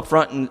come up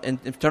front and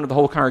in front of the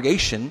whole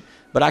congregation,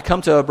 but I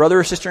come to a brother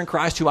or sister in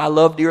Christ who I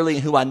love dearly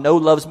and who I know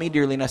loves me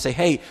dearly, and I say,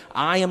 hey,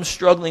 I am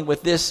struggling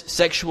with this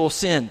sexual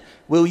sin.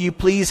 Will you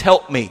please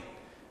help me?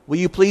 Will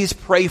you please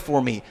pray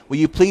for me? Will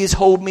you please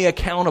hold me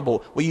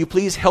accountable? Will you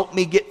please help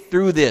me get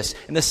through this?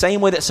 In the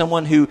same way that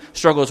someone who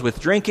struggles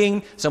with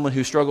drinking, someone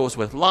who struggles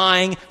with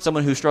lying,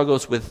 someone who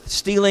struggles with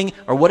stealing,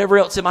 or whatever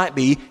else it might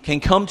be,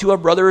 can come to a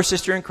brother or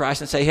sister in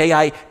Christ and say, hey,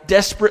 I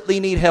desperately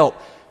need help.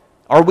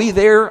 Are we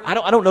there? I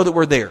don't know that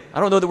we're there.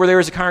 I don't know that we're there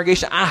as a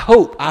congregation.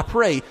 I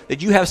pray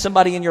that you have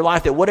somebody in your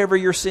life that whatever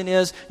your sin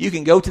is, you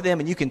can go to them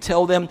and you can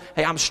tell them,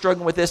 hey, I'm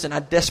struggling with this and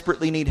I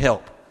desperately need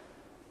help.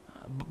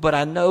 But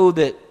I know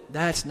that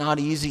that's not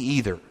easy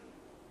either.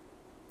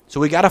 So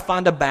we got to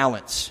find a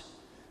balance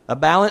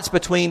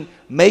between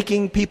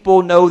making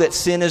people know that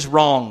sin is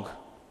wrong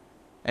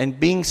and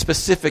being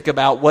specific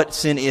about what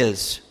sin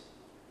is,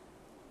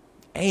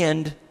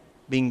 and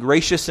being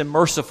gracious and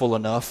merciful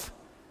enough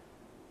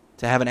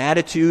to have an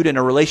attitude and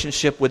a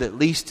relationship with at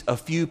least a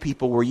few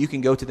people where you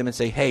can go to them and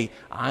say, hey,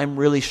 I'm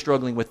really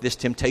struggling with this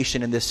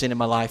temptation and this sin in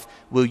my life.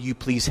 Will you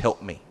please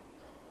help me?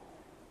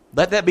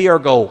 Let that be our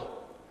goal.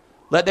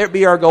 Let that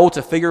be our goal,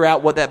 to figure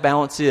out what that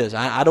balance is.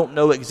 I don't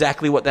know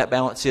exactly what that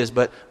balance is,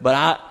 but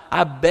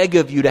I beg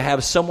of you to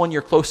have someone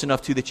you're close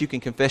enough to that you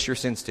can confess your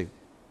sins to,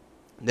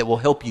 that will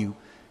help you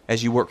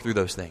as you work through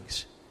those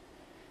things.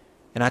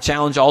 And I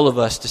challenge all of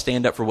us to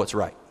stand up for what's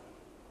right,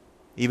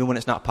 even when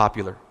it's not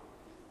popular.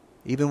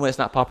 Even when it's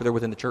not popular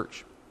within the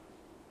church.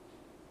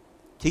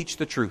 Teach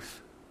the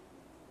truth.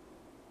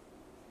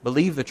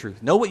 Believe the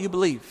truth. Know what you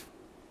believe.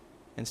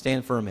 And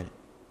stand for a minute.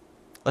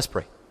 Let's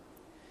pray.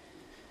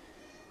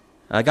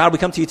 God, we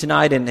come to you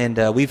tonight,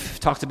 and we've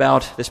talked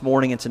about this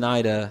morning and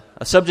tonight a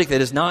subject that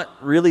is not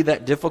really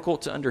that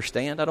difficult to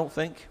understand, I don't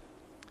think,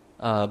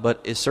 but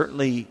is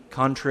certainly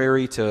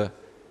contrary to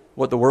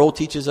what the world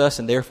teaches us,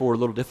 and therefore a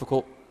little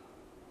difficult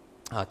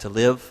to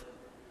live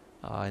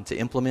and to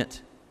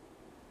implement.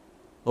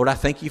 Lord, I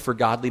thank you for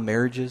godly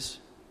marriages.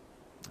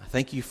 I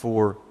thank you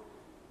for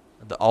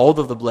all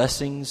of the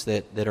blessings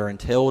that are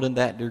entailed in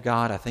that, dear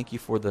God. I thank you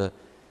for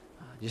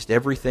just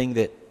everything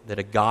that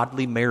a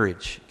godly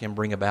marriage can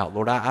bring about.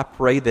 Lord, I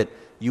pray that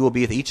you will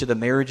be with each of the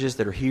marriages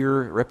that are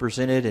here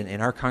represented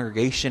in our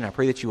congregation. I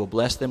pray that you will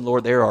bless them,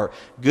 Lord. There are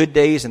good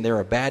days and there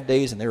are bad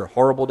days and there are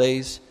horrible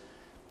days.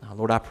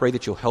 Lord, I pray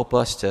that you'll help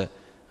us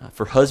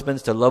for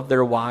husbands to love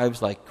their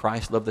wives like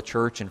Christ loved the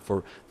church, and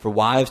for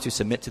wives to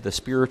submit to the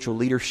spiritual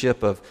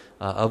leadership of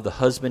the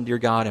husband, dear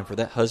God, and for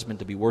that husband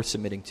to be worth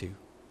submitting to.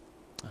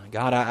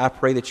 God, I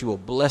pray that you will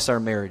bless our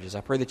marriages.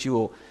 I pray that you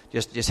will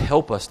just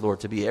help us,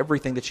 Lord, to be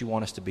everything that you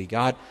want us to be.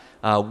 God,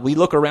 we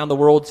look around the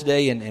world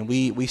today and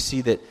we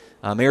see that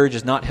marriage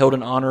is not held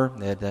in honor,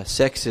 that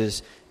sex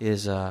is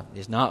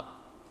not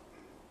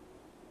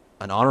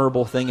an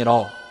honorable thing at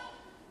all.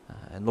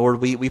 And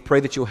Lord, we pray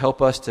that you'll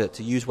help us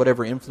to use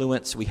whatever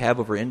influence we have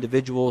over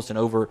individuals and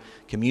over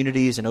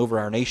communities and over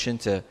our nation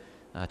to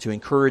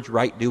encourage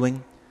right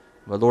doing.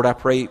 But Lord, I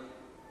pray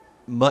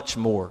much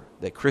more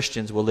that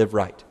Christians will live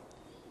right.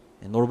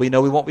 And Lord, we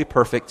know we won't be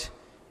perfect,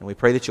 and we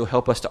pray that you'll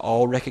help us to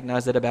all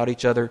recognize that about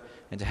each other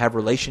and to have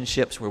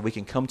relationships where we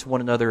can come to one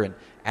another and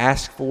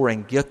ask for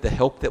and get the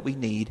help that we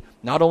need,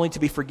 not only to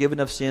be forgiven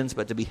of sins,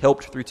 but to be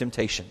helped through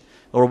temptation.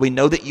 Lord, we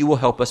know that you will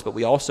help us, but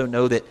we also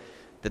know that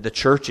the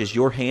church is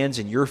your hands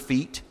and your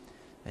feet,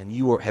 and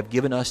you have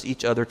given us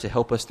each other to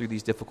help us through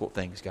these difficult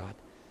things, God.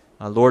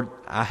 Lord,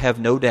 I have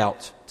no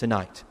doubt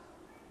tonight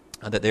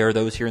that there are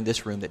those here in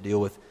this room that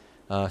deal with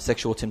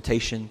sexual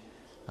temptation,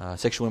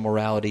 sexual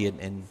immorality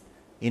in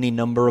any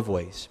number of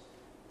ways.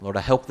 Lord,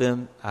 I help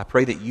them. I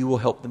pray that you will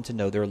help them to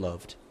know they're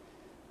loved,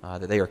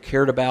 that they are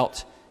cared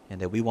about,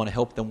 and that we want to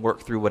help them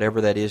work through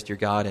whatever that is, dear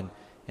God.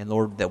 And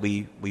Lord, that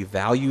we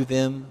value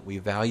them. We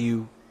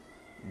value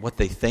what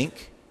they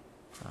think,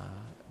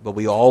 but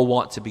we all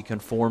want to be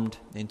conformed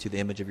into the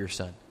image of your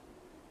Son.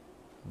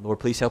 Lord,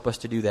 please help us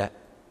to do that.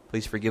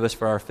 Please forgive us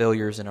for our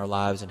failures in our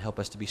lives and help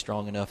us to be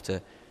strong enough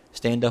to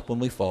stand up when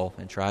we fall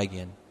and try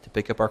again, to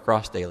pick up our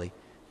cross daily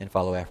and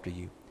follow after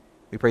you.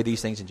 We pray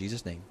these things in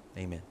Jesus' name.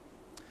 Amen.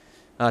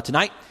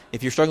 Tonight,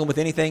 if you're struggling with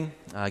anything,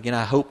 again,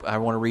 I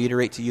want to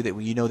reiterate to you that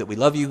you know that we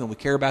love you and we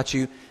care about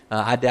you.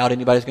 I doubt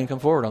anybody's going to come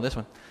forward on this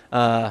one.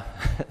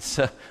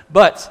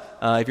 But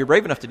if you're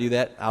brave enough to do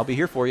that, I'll be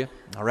here for you.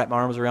 I'll wrap my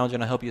arms around you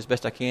and I'll help you as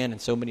best I can, and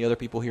so many other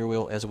people here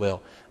will as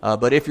well.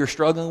 But if you're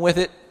struggling with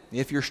it,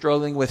 if you're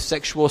struggling with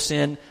sexual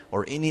sin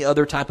or any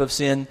other type of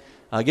sin,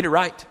 get it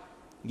right.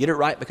 Get it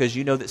right, because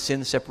you know that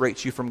sin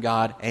separates you from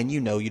God, and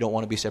you know you don't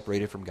want to be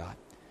separated from God.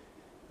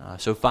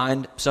 So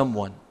find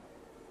someone,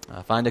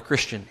 find a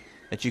Christian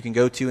that you can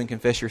go to and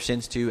confess your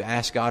sins to,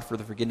 ask God for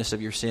the forgiveness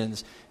of your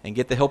sins, and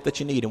get the help that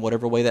you need in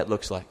whatever way that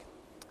looks like.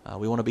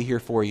 We want to be here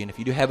for you. And if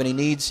you do have any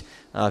needs,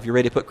 if you're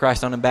ready to put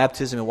Christ on in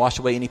baptism and wash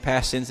away any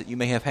past sins that you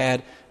may have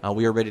had,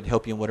 we are ready to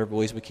help you in whatever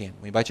ways we can.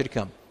 We invite you to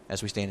come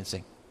as we stand and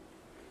sing.